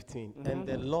 49:15. And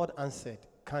the Lord answered,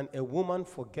 can a woman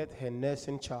forget her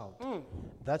nursing child,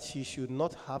 that she should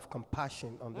not have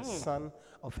compassion on the son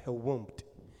of her womb?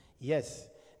 Yes,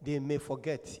 they may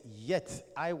forget, yet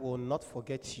I will not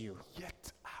forget you.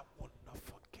 Yet I will not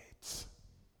forget.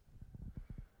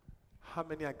 How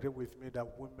many agree with me that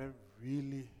women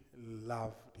really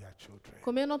love their children?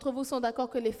 Combien d'entre vous sont d'accord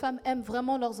que les femmes aiment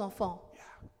vraiment leurs enfants?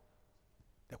 Yeah.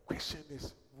 The question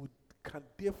is, can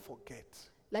they forget?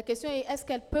 La question est, est-ce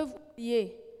qu'elles peuvent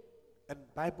oublier? And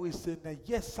Bible is saying that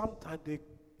yes, sometimes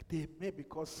they may,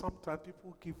 because sometimes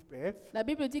people give birth. La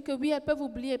Bible dit que oui, elles peuvent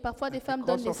oublier. Parfois, des femmes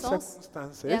Because donnent of naissance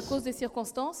circumstances, et à cause des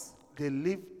circonstances, they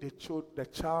leave the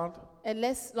child elles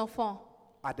laissent l'enfant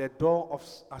at the door of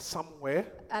somewhere,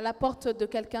 à la porte de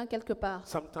quelqu'un quelque part.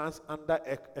 sometimes under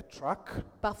a truck,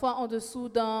 Parfois en dessous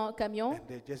d'un camion and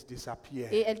they just disappear.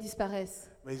 et elles disparaissent.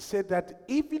 But he said that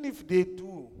even if they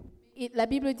do, Et la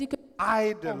Bible dit que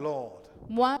I, the Lord,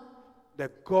 moi, the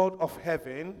God of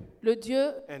heaven le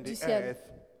Dieu and du the ciel earth,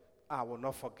 I will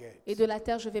not forget. et de la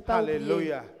terre, je ne vais pas oublier.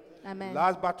 Hallelujah. Amen.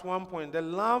 Last but one point, the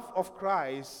love of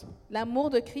Christ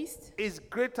L'amour de Christ is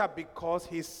greater because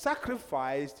he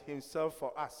sacrificed himself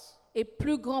for us. est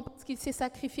plus grand parce qu'il s'est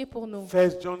sacrifié pour nous.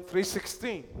 1 John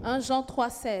 3:16. 1 Jean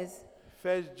 3,16.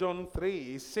 1 John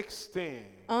 3:16.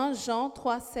 1 Jean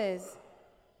 3,16.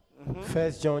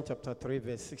 1 John chapter 3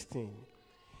 verse 16.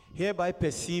 Hereby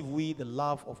perceive we the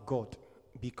love of God,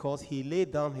 because he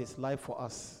laid down his life for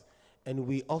us, and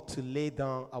we ought to lay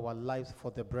down our lives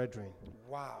for the brethren.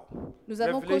 Wow. Nous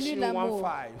avons connu Revelation l'amour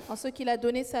 1:5. en ce qu'il a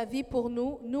donné sa vie pour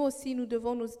nous. Nous aussi, nous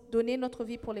devons nous donner notre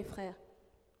vie pour les frères.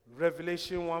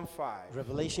 Revelation 1:5.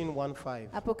 Revelation 1:5.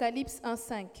 Apocalypse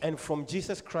 1,5. And from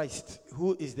Jesus Christ,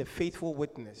 who is the faithful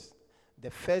witness, the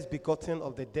first begotten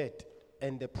of the dead,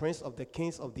 and the prince of the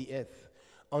kings of the earth,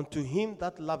 unto him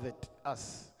that loveth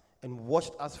us and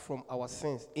washed us from our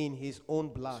sins in his own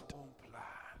blood. Own blood.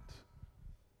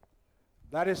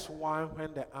 That is why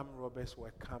when the armed robbers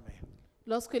were coming,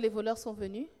 Lorsque les voleurs sont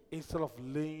venus, instead of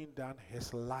laying down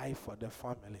his life for the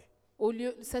family,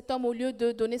 cet homme, au lieu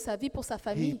de donner sa vie pour sa he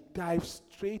famille, dived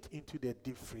straight into the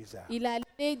deep freezer il a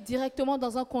allé directement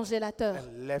dans un congélateur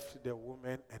and left the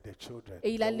woman and the children.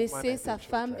 et il a the woman laissé and sa the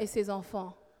femme children. et ses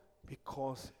enfants.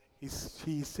 Because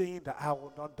he's saying that I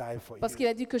will not die for Parce you. qu'il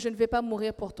a dit que je ne vais pas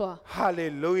mourir pour toi.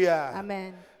 Hallelujah.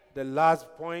 Amen. The last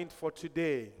point for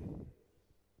today.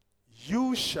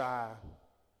 You shall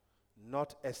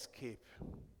not escape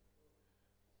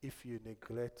if you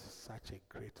neglect such a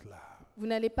great love. Vous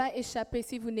n'allez pas échapper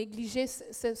si vous négligez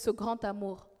ce grand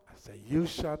amour. I say, you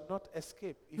shall not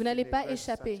escape if Vous you n'allez pas neglect such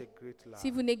a échapper great love.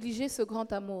 si vous négligez ce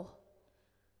grand amour.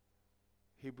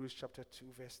 Hebrews chapter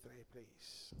 2 verse 3,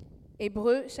 please.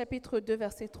 Hébreux chapitre 2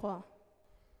 verset 3.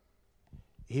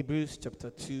 Hebrews chapter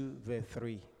 2 verse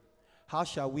 3. How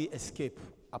shall we escape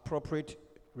appropriate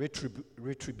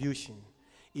retribution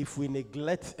if we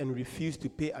neglect and refuse to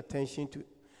pay attention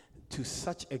to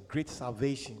such a great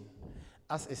salvation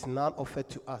as is now offered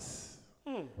to us,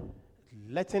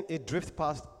 letting it drift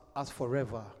past us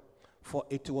forever? For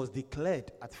it was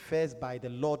declared at first by the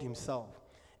Lord himself,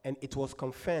 and it was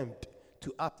confirmed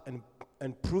to act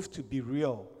and proved to be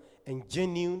real and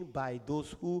genuine by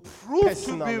those who Prove to be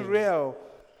personally real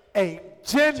and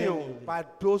genuine Genuinely. by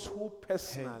those who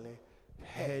personally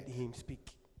heard him speak.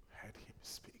 heard him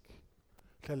speak.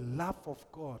 The love of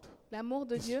God L'amour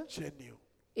de is Dieu genuine.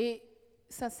 est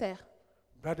sincère.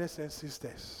 Brothers and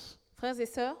sisters, Frères et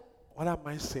sœurs, what am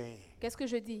I saying? qu'est-ce que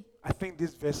je dis? I think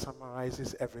this verse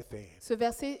summarizes everything. Ce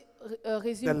verset The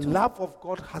résume tout. love of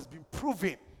God has been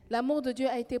proven. L'amour de Dieu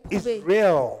a été It's prouvé.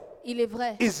 real. Il est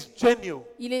vrai. It's genuine.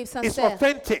 Il est It's sincère.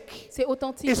 authentic. C'est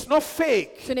authentique. It's not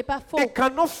fake. Ce n'est pas faux. It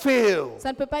cannot fail. Ça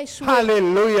ne peut pas échouer.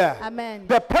 Hallelujah. Amen.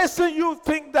 The person you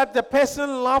think that the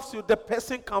person loves you, the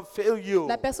person can fail you.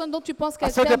 La personne dont tu penses I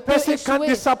qu'elle said the t'aime peut person can échouer.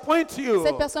 disappoint you.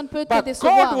 Cette personne peut te But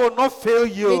décevoir. God will not fail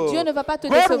you. Mais Dieu ne va pas te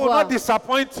God will décevoir. not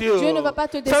disappoint you. Dieu ne va pas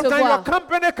te Sometimes décevoir. your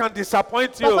company can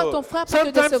disappoint you. Parfois, ton frère peut te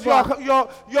Sometimes décevoir.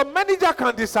 your manager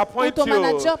can disappoint Ou ton you.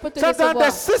 manager peut te Sometimes the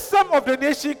décevoir. system of the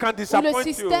nation can disappoint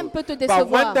système you. peut te But when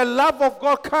décevoir. the love of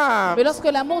God comes, Mais lorsque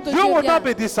l'amour de you Dieu will vient, not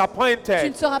be disappointed. tu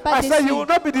ne seras pas I said déçu. you will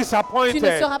not be disappointed. Tu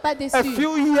ne seras pas déçu. A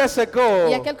few years ago,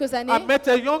 Il y a quelques années, I met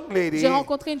a young lady. j'ai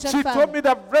rencontré une jeune She femme. told me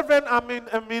that, Reverend,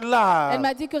 I'm in love. Elle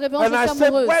m'a dit que Révérend, And I je suis said,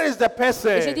 amoureuse. where is the person?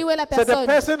 Et j'ai dit, où est la So the personne?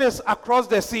 person is across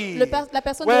the sea. La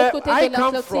personne de Where l'autre côté I de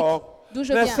come l'Atlantique. from, d'où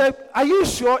je And I viens. said, are you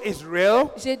sure it's real?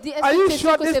 J'ai dit, est-ce Are que you tu es sure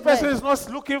sûr que this c'est person vrai? is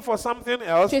not looking for something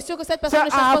else? Tu es sûr que cette So personne ne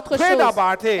I cherche have autre prayed chose?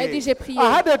 about Elle dit, it. j'ai prié. I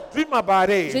had a dream about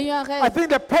it. J'ai eu un rêve. I think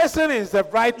the person is the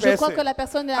right Je crois person. que la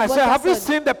personne est I la bonne said, have you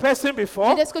personne. seen the person before?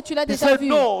 J'ai dit, est-ce que tu l'as He déjà said, vu?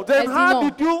 no. Then Elle dit how non.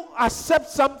 did you accept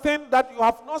something that you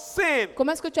have not seen?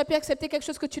 Comment est-ce que tu as pu accepter quelque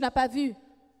chose que tu n'as pas vu?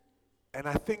 And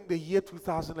I think the year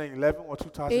 2011 or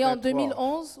Et en 2012,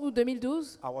 2011 ou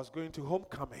 2012, I was going to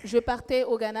homecoming. je partais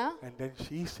au Ghana. And then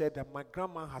she said that my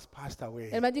grandma has passed away.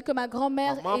 Elle m'a dit que ma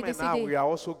grand-mère My mom est and I, we décédée. are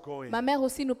also going. Ma mère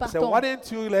aussi, nous I said, partons. why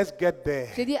don't you let's get there?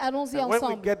 J'ai dit, allons-y And when we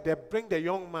ensemble. get there, bring the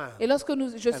young man. Et lorsque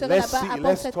je And serai let's là-bas, see, apporte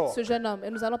let's talk. ce jeune homme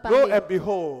et nous allons Lo parler. and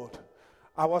behold,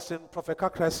 I was in Prophet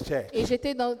Kakras church. Et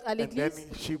j'étais à And then l'église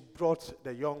she brought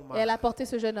the young et elle a man. porté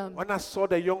ce jeune homme. When I saw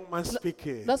the young man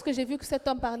speaking, Lorsque j'ai vu que cet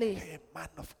homme parlait, a man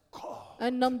of God,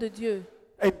 un homme de Dieu,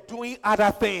 and doing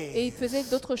other et il things, faisait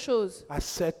d'autres choses, I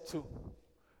said to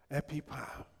people,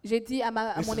 j'ai dit à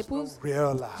this mon is not épouse,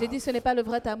 real j'ai dit, love. ce n'est pas le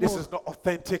vrai This amour. is not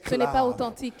authentic Ce n'est pas love.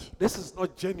 authentique. This is not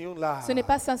genuine love. Ce n'est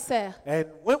pas sincère. And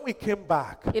when we came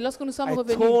back, Et lorsque nous sommes I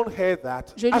revenus, told her that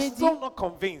je lui ai I'm still dit- not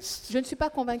convinced. je ne suis pas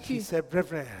She convaincue. said,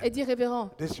 Reverend, Elle dit, révérend,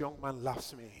 this young man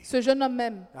loves me. ce jeune homme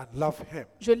m'aime. I love him.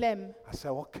 Je l'aime. I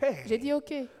said, okay. J'ai dit,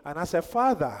 OK. And I said,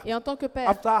 Father, Et en tant que père,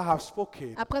 after I have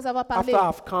spoken, après avoir parlé, after I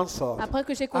have counseled, après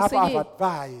que j'ai after I conseillé, have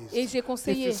advised, et j'ai if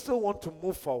conseillé, you still want to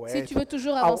move forward, si tu veux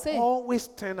toujours I'll avancer, always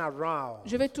turn around.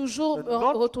 je vais toujours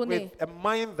Not retourner. with a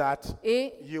mind that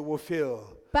Et you will feel.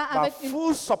 pas But avec une...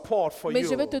 full support for Mais you.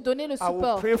 je vais te donner le I will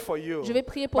support. pray for you. Je vais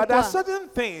prier pour But there toi. are certain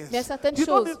things Mais il y a certaines you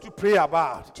don't choses. need to pray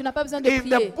about. Tu n'as pas besoin de In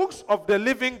the prier. books of the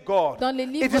living God, Dans les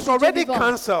livres it is du Dieu already vivant,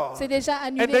 cancelled. c'est déjà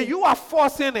And then annulé. you are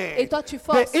forcing Et it. toi, tu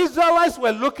forces. The Israelites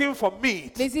were looking for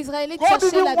meat. Les Israélites God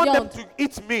cherchaient didn't la want them viande. to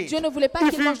eat meat. Dieu ne voulait pas If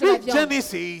qu'ils you mangent de la read viande.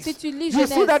 Genesis, Si tu lis you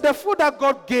see Genèse, that the food that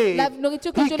God gave, la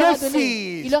nourriture que He Dieu leur a gave donnée,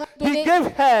 seeds, il leur a donné- He gave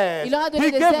herbs, il leur a donné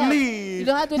He des gave herbes, leaves. il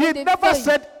leur a donné He des never feuilles.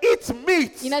 said eat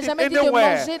meat Il n'a in jamais dit de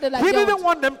anywhere. manger de la He didn't viande.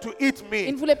 want them to eat meat.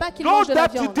 Il ne voulait pas qu'ils Know mangent de la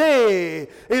that viande. today,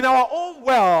 in our own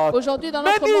world, Aujourd'hui, dans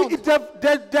notre many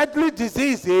monde, deadly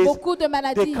diseases, beaucoup de they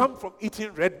maladies come from eating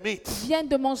red meat. viennent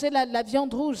de manger la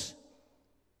viande rouge.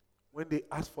 When they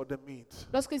asked for the meat,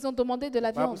 Lorsqu'ils ont demandé de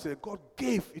la the Bible viande, said God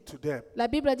gave it to them. la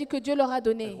Bible a dit que Dieu leur a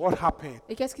donné. And what happened?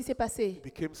 Et qu'est-ce qui s'est passé? It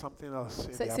became something else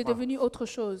in C'est their c'est mouth. devenu autre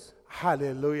chose.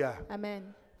 Hallelujah.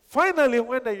 Amen. Finally,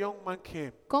 when the young man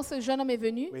came, Quand ce jeune homme est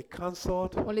venu, we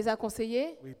counseled, on les a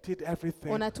conseillés, we did everything.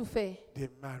 on a tout fait. They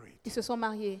married. Ils se sont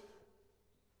mariés.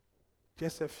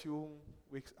 Just a few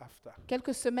weeks after,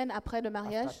 Quelques semaines après le after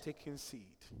mariage, taking seed,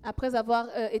 après avoir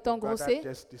été brother engrossé,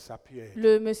 just disappeared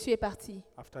le monsieur est parti.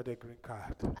 after the green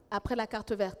card. Après la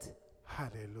carte verte.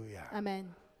 Hallelujah. Amen.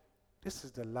 This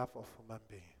is the love of human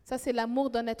being. Ça, c'est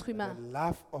l'amour d'un être The humain.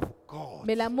 love of God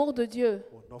Mais l'amour de Dieu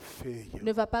will not fail you.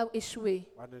 ne va pas échouer.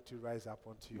 Why don't you rise up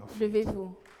onto your feet?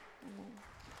 Levez-vous.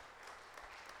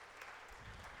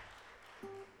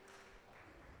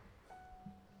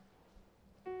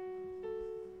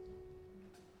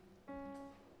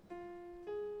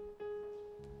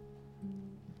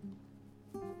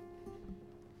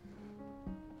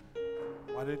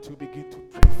 Why don't you begin to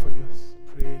pray for us?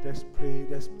 Pray, let's pray,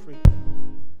 let's pray.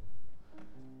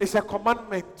 It's a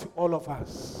commandment to all of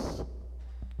us.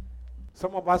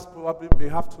 Some of us probably may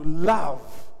have to love.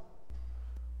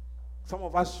 Some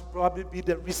of us probably be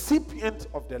the recipient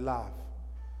of the love.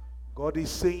 God is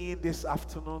saying this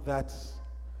afternoon that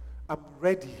I'm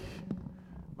ready.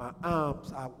 My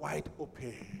arms are wide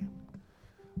open.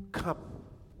 Come.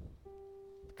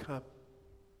 Come.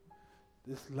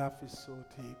 This love is so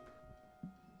deep.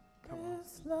 Come on.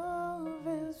 This love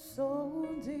is so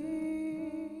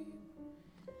deep.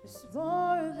 It's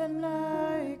more than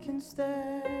I can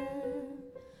stand.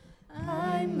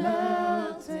 I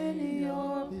melt in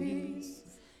your peace.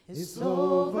 It's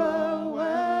overwhelming.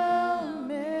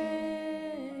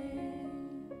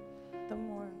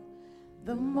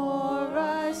 The more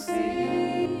I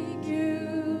seek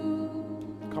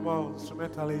you, Come on,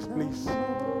 instrumentalists, please.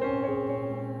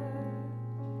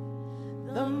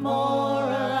 the more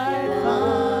I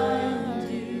find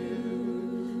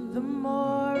you, the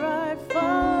more I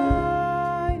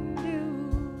find you,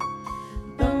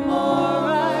 the more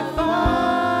I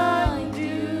find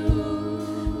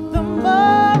you, the more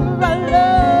I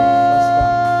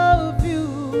love you,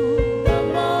 the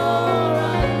more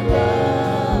I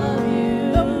love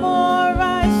you, the more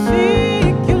I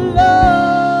seek you,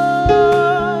 Lord,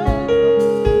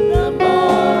 the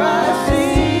more I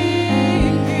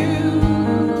seek you.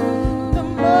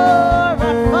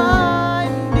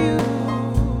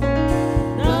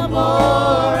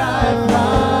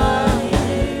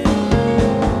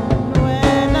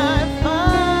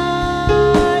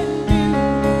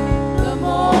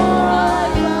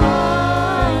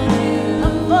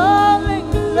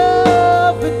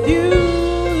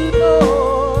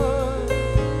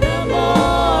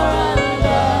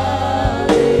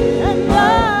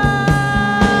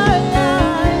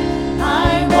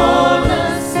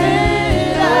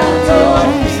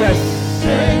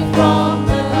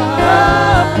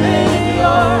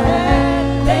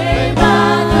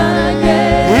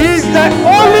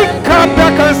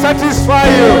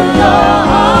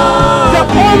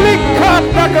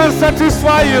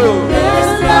 satisfy you.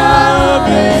 This love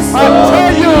is I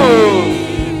tell you,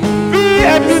 being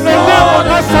a millionaire will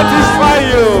not satisfy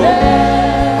you.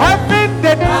 Having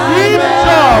the dream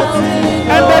job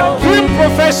and the dream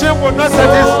profession will not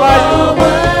satisfy you.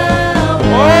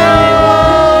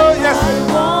 Oh, yes.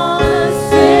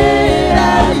 sit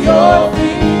at your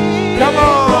feet. Come on.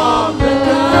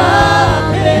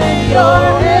 Cup in your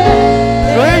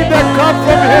hand. Drink the cup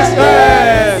from his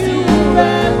hand.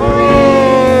 Oh,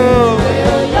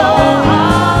 Fill your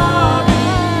heart.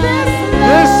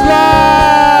 this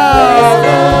love.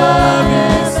 Love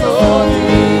is so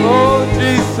deep. Oh,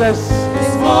 Jesus.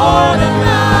 It's more than I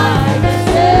can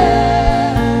say.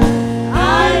 I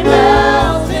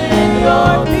melt in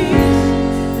your peace.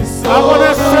 It's I want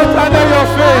to sit under your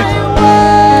feet.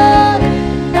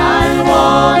 I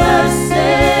wanna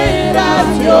sit at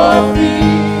your feet.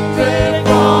 Drink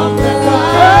from the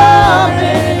cup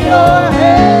in your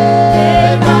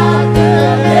hand. I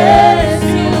can kiss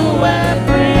you and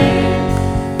bring.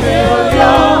 Fill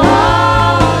your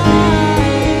heart.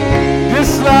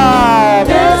 This love.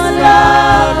 This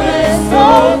love is so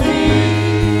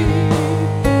deep.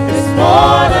 It's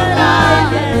more than I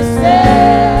can say.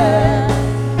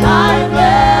 I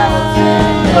melt in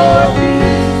your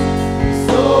peace.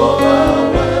 So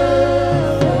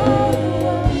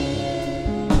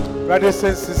Brothers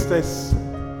and sisters,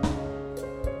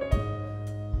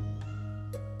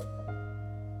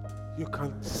 you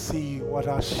can see what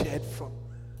I shared from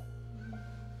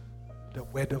the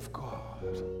Word of God.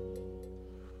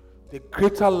 The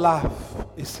greater love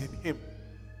is in Him.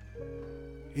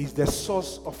 He's the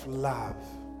source of love.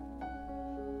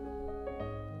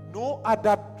 No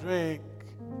other drink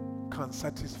can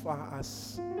satisfy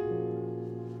us.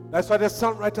 That's why the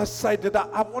songwriter said that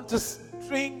I want to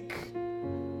drink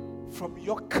from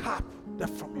your cup, that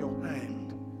from your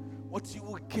hand, what you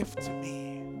will give to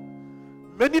me.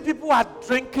 Many people are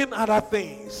drinking other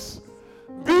things.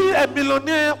 Being a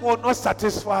millionaire will not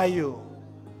satisfy you.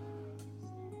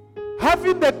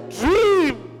 Having the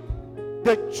dream,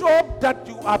 the job that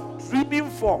you are dreaming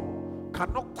for,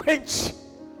 cannot quench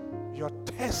your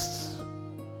thirst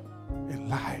in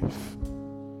life.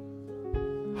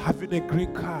 Having a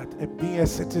green card and being a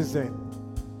citizen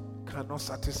cannot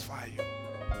satisfy you.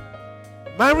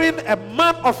 Marrying a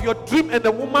man of your dream and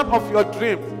a woman of your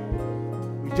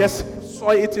dream, we just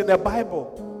saw it in the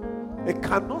Bible, it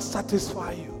cannot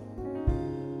satisfy you.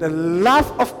 The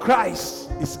love of Christ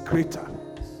is greater.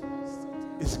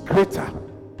 It's greater.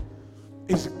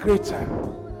 It's greater.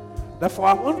 Therefore,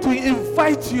 I want to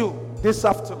invite you this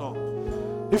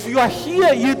afternoon. If you are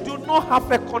here, you do not have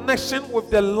a connection with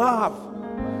the love,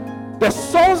 the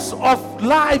source of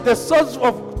life, the source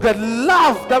of the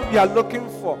love that we are looking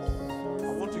for.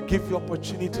 I want to give you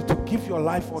opportunity to give your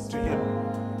life unto Him.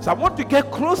 So I want to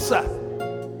get closer.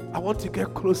 I want to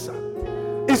get closer.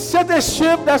 It's such a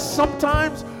shame that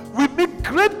sometimes we meet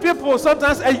great people.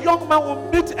 Sometimes a young man will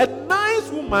meet a nice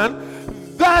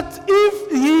woman that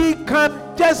if he can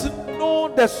just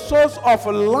know the source of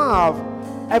love,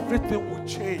 everything will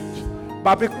change.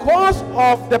 But because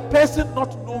of the person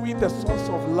not knowing the source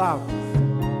of love,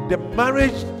 the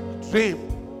marriage dream,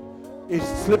 it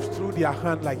slips through their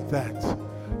hand like that.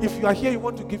 If you are here, you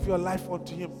want to give your life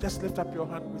unto Him, just lift up your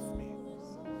hand with me.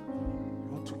 You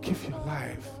want to give your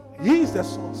life. He is the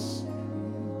source,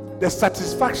 the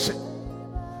satisfaction.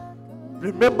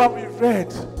 Remember we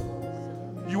read,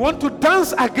 you want to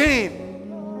dance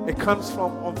again. It comes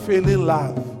from unfailing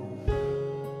love.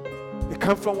 It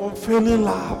comes from unfailing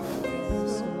love.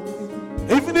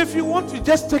 Even if you want to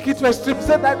just take it to a extreme,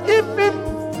 say that even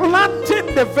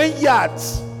planting the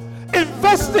vineyards,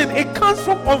 investing, it comes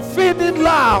from unfailing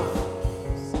love.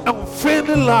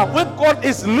 Unfailing love. When God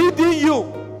is leading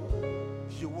you,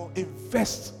 you will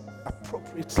invest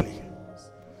appropriately.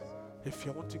 If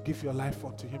you want to give your life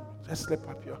unto Him, just slip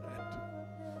up your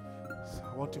hand. So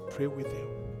I want to pray with you.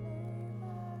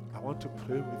 I want to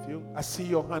pray with you. I see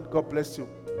your hand. God bless you.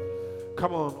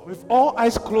 Come on. With all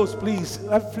eyes closed, please.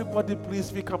 Everybody,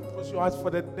 please, we can close your eyes for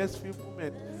the next few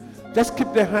moments. Just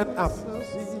keep the hand up.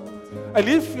 And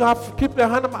if you have to keep the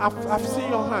hand up, I've seen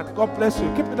your hand. God bless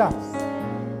you. Keep it up.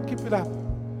 Keep it up.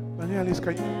 Maria Alice,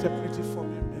 can you interpret it for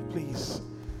me, please?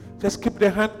 Just keep the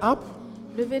hand up.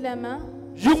 Levez la main.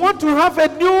 You want to have a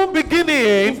new Vous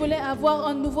beginning. voulez avoir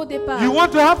un nouveau départ, You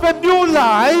want to have a new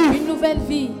life. une nouvelle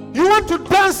vie. You want to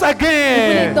dance Vous voulez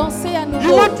again. danser à You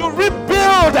nouveau. want to rebuild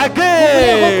rebuild Vous voulez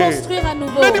again. reconstruire à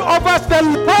nouveau. Many of us, the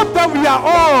path that we are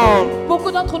on,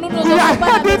 Beaucoup d'entre nous ne we are sommes pas à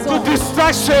la headed to maison.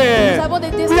 distraction. Nous avons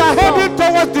des We are distractions. headed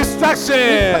towards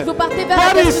distraction. Vous partez vers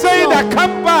God la is saying destruction. that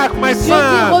come back, my Dieu dit, son.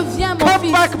 reviens, mon Come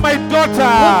fils. back, my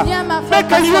daughter. Reviens, ma femme,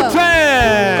 Make a ma sœur.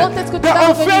 U-turn. Quand est-ce que tu The vas revenir?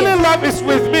 unfailing love is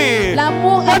with me.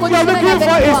 L'amour What you are inconditionnel looking for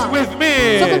avec is moi. with me.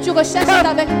 Ce que tu recherches est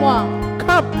avec moi.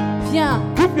 Come. Viens,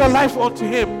 Give your life unto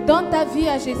him. donne ta vie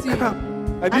à Jésus. Come.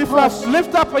 And if you have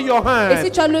lift up your Et si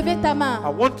hand, tu as levé ta main, I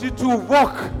want you to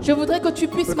walk je voudrais que tu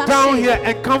puisses down marcher here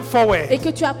and come forward. et que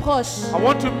tu approches. I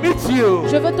want to meet you.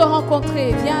 Je veux te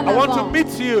rencontrer, viens à I want to l'avant.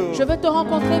 meet you. Je veux te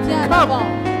rencontrer, viens à Come. l'avant.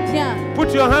 Viens,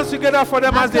 Put your hands together for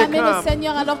them as they acclamez le come.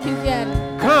 Seigneur alors qu'ils viennent.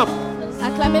 Come.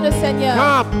 Acclamez le Seigneur.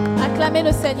 Come. Acclamez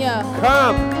le Seigneur.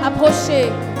 Come.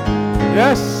 Approchez,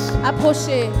 Yes.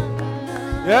 approchez,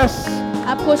 Yes.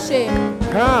 approchez.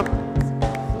 Come.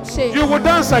 Approchez. You will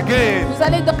dance again. Vous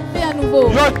allez danser à nouveau.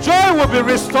 Your joy will be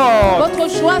restored. Votre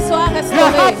joie sera Your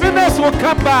restaurée. happiness will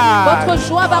come back. Votre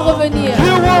joie va revenir.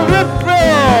 You will Vous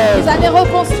rebuild allez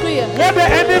reconstruire. what the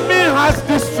enemy has Ce que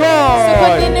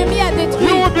destroyed. l'ennemi a You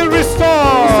détruit, will be vous serez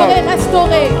restored.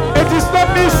 restaurés. It is not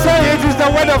me saying, it is the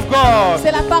word of God.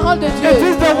 C'est la parole de Dieu. It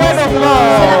is the word of C'est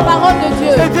la God. parole de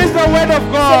Dieu. It is the word of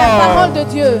C'est la parole God. de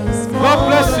Dieu. God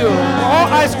bless you. All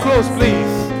eyes closed,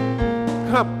 please.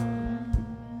 Come.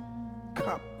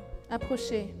 Come.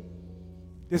 Approchez.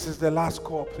 This is the last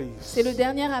call, please. C'est le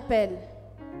dernier appel.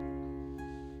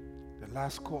 The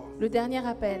last call. Le dernier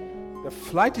appel. The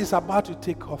flight is about to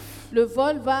take off. Le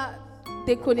vol va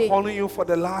décoller. Calling you for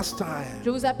the last time. Je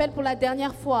vous appelle pour la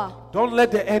dernière fois. Don't let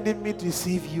the enemy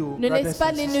deceive you. Ne brothers laisse pas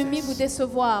and l'ennemi vous sisters.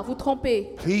 décevoir, vous tromper.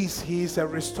 Please, he is a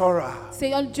restorer.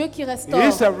 C'est un Dieu qui He restaure.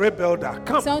 is a rebuilder.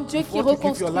 Come. C'est un Dieu If qui you want to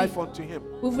give your reconstruit. life unto him.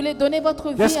 Vous voulez donner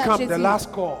votre Let's vie à come. The Jésus.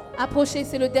 last call. Approchez,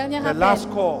 c'est le dernier The appel. last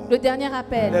call. Le dernier The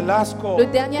appel. last call. Le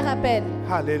dernier appel.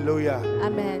 Hallelujah.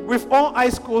 Amen. With all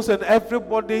eyes closed and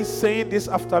everybody saying this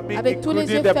after me, Avec tous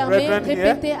les yeux including the fermés, brethren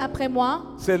here. répétez après moi.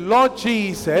 Say, Lord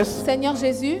Jesus, Seigneur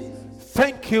Jésus,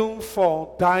 thank you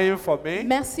for dying for me.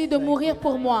 merci de mourir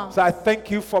pour moi. So I thank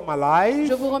you for my life.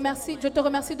 Je te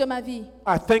remercie de ma vie.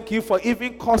 I thank you for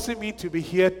even causing me to be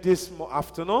here this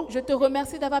afternoon. Je te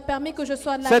remercie d'avoir permis que je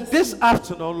sois là So this ici.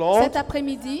 afternoon, Lord, Cet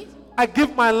après-midi, I give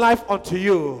my life unto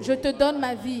you. je te donne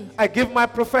ma vie. I give my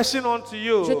profession unto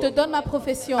Je te you. donne ma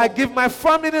profession. I give my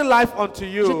family life unto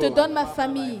Je te you. donne ma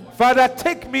famille. Father,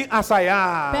 take me as I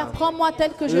Père, am. prends-moi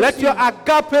tel que je Let suis. your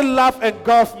agape love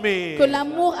engulf me. Que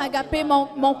l'amour agapé And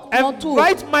m'entoure.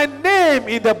 write my name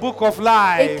in the book of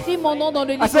life. Écris mon nom dans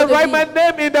le I livre said, de write my vie.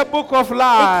 name in the book of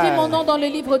Écris mon nom life. dans le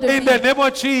livre de In the vie. name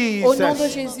of Au nom de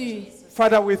Jesus. Jésus.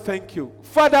 Father, we thank you.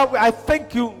 Father, I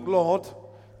thank you, Lord.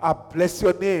 I bless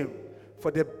your name for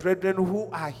the brethren who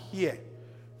are here.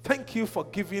 Thank you for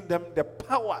giving them the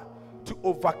power to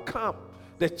overcome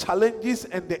the challenges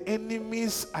and the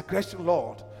enemy's aggression,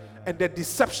 Lord, and the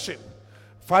deception.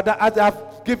 Father, as they have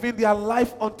given their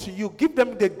life unto you, give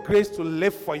them the grace to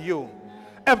live for you.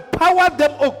 Empower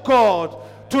them, oh God,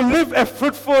 to live a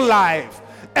fruitful life.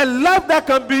 A life that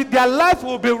can be, their life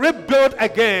will be rebuilt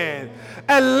again.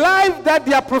 A life that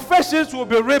their professions will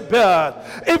be rebuilt.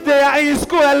 If they are in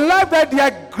school, a life that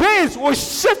their grades will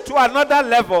shift to another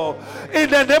level. In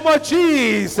the name of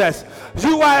Jesus,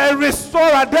 you are a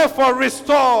restorer, therefore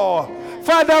restore.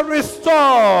 Father,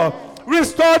 restore.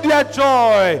 Restore their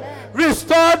joy.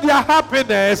 Restore their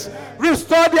happiness.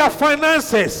 Restore their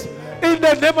finances. In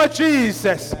the name of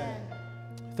Jesus.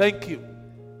 Thank you.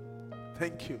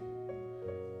 Thank you.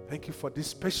 Thank you for these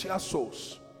special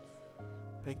souls.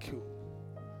 Thank you.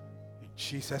 In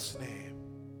Jesus' name.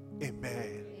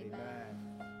 Amen.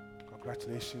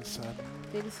 Congratulations, son.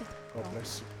 God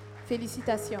bless you.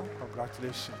 Félicitations.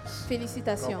 Congratulations. God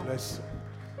Félicitations. bless you.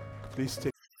 Please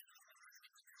take.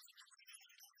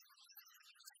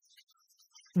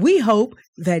 We hope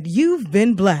that you've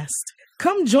been blessed.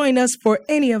 Come join us for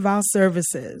any of our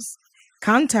services.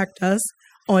 Contact us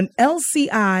on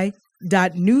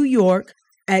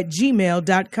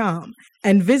lci.newyork@gmail.com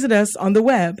and visit us on the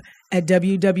web at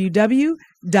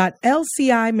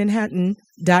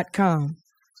www.lcimanhattan.com.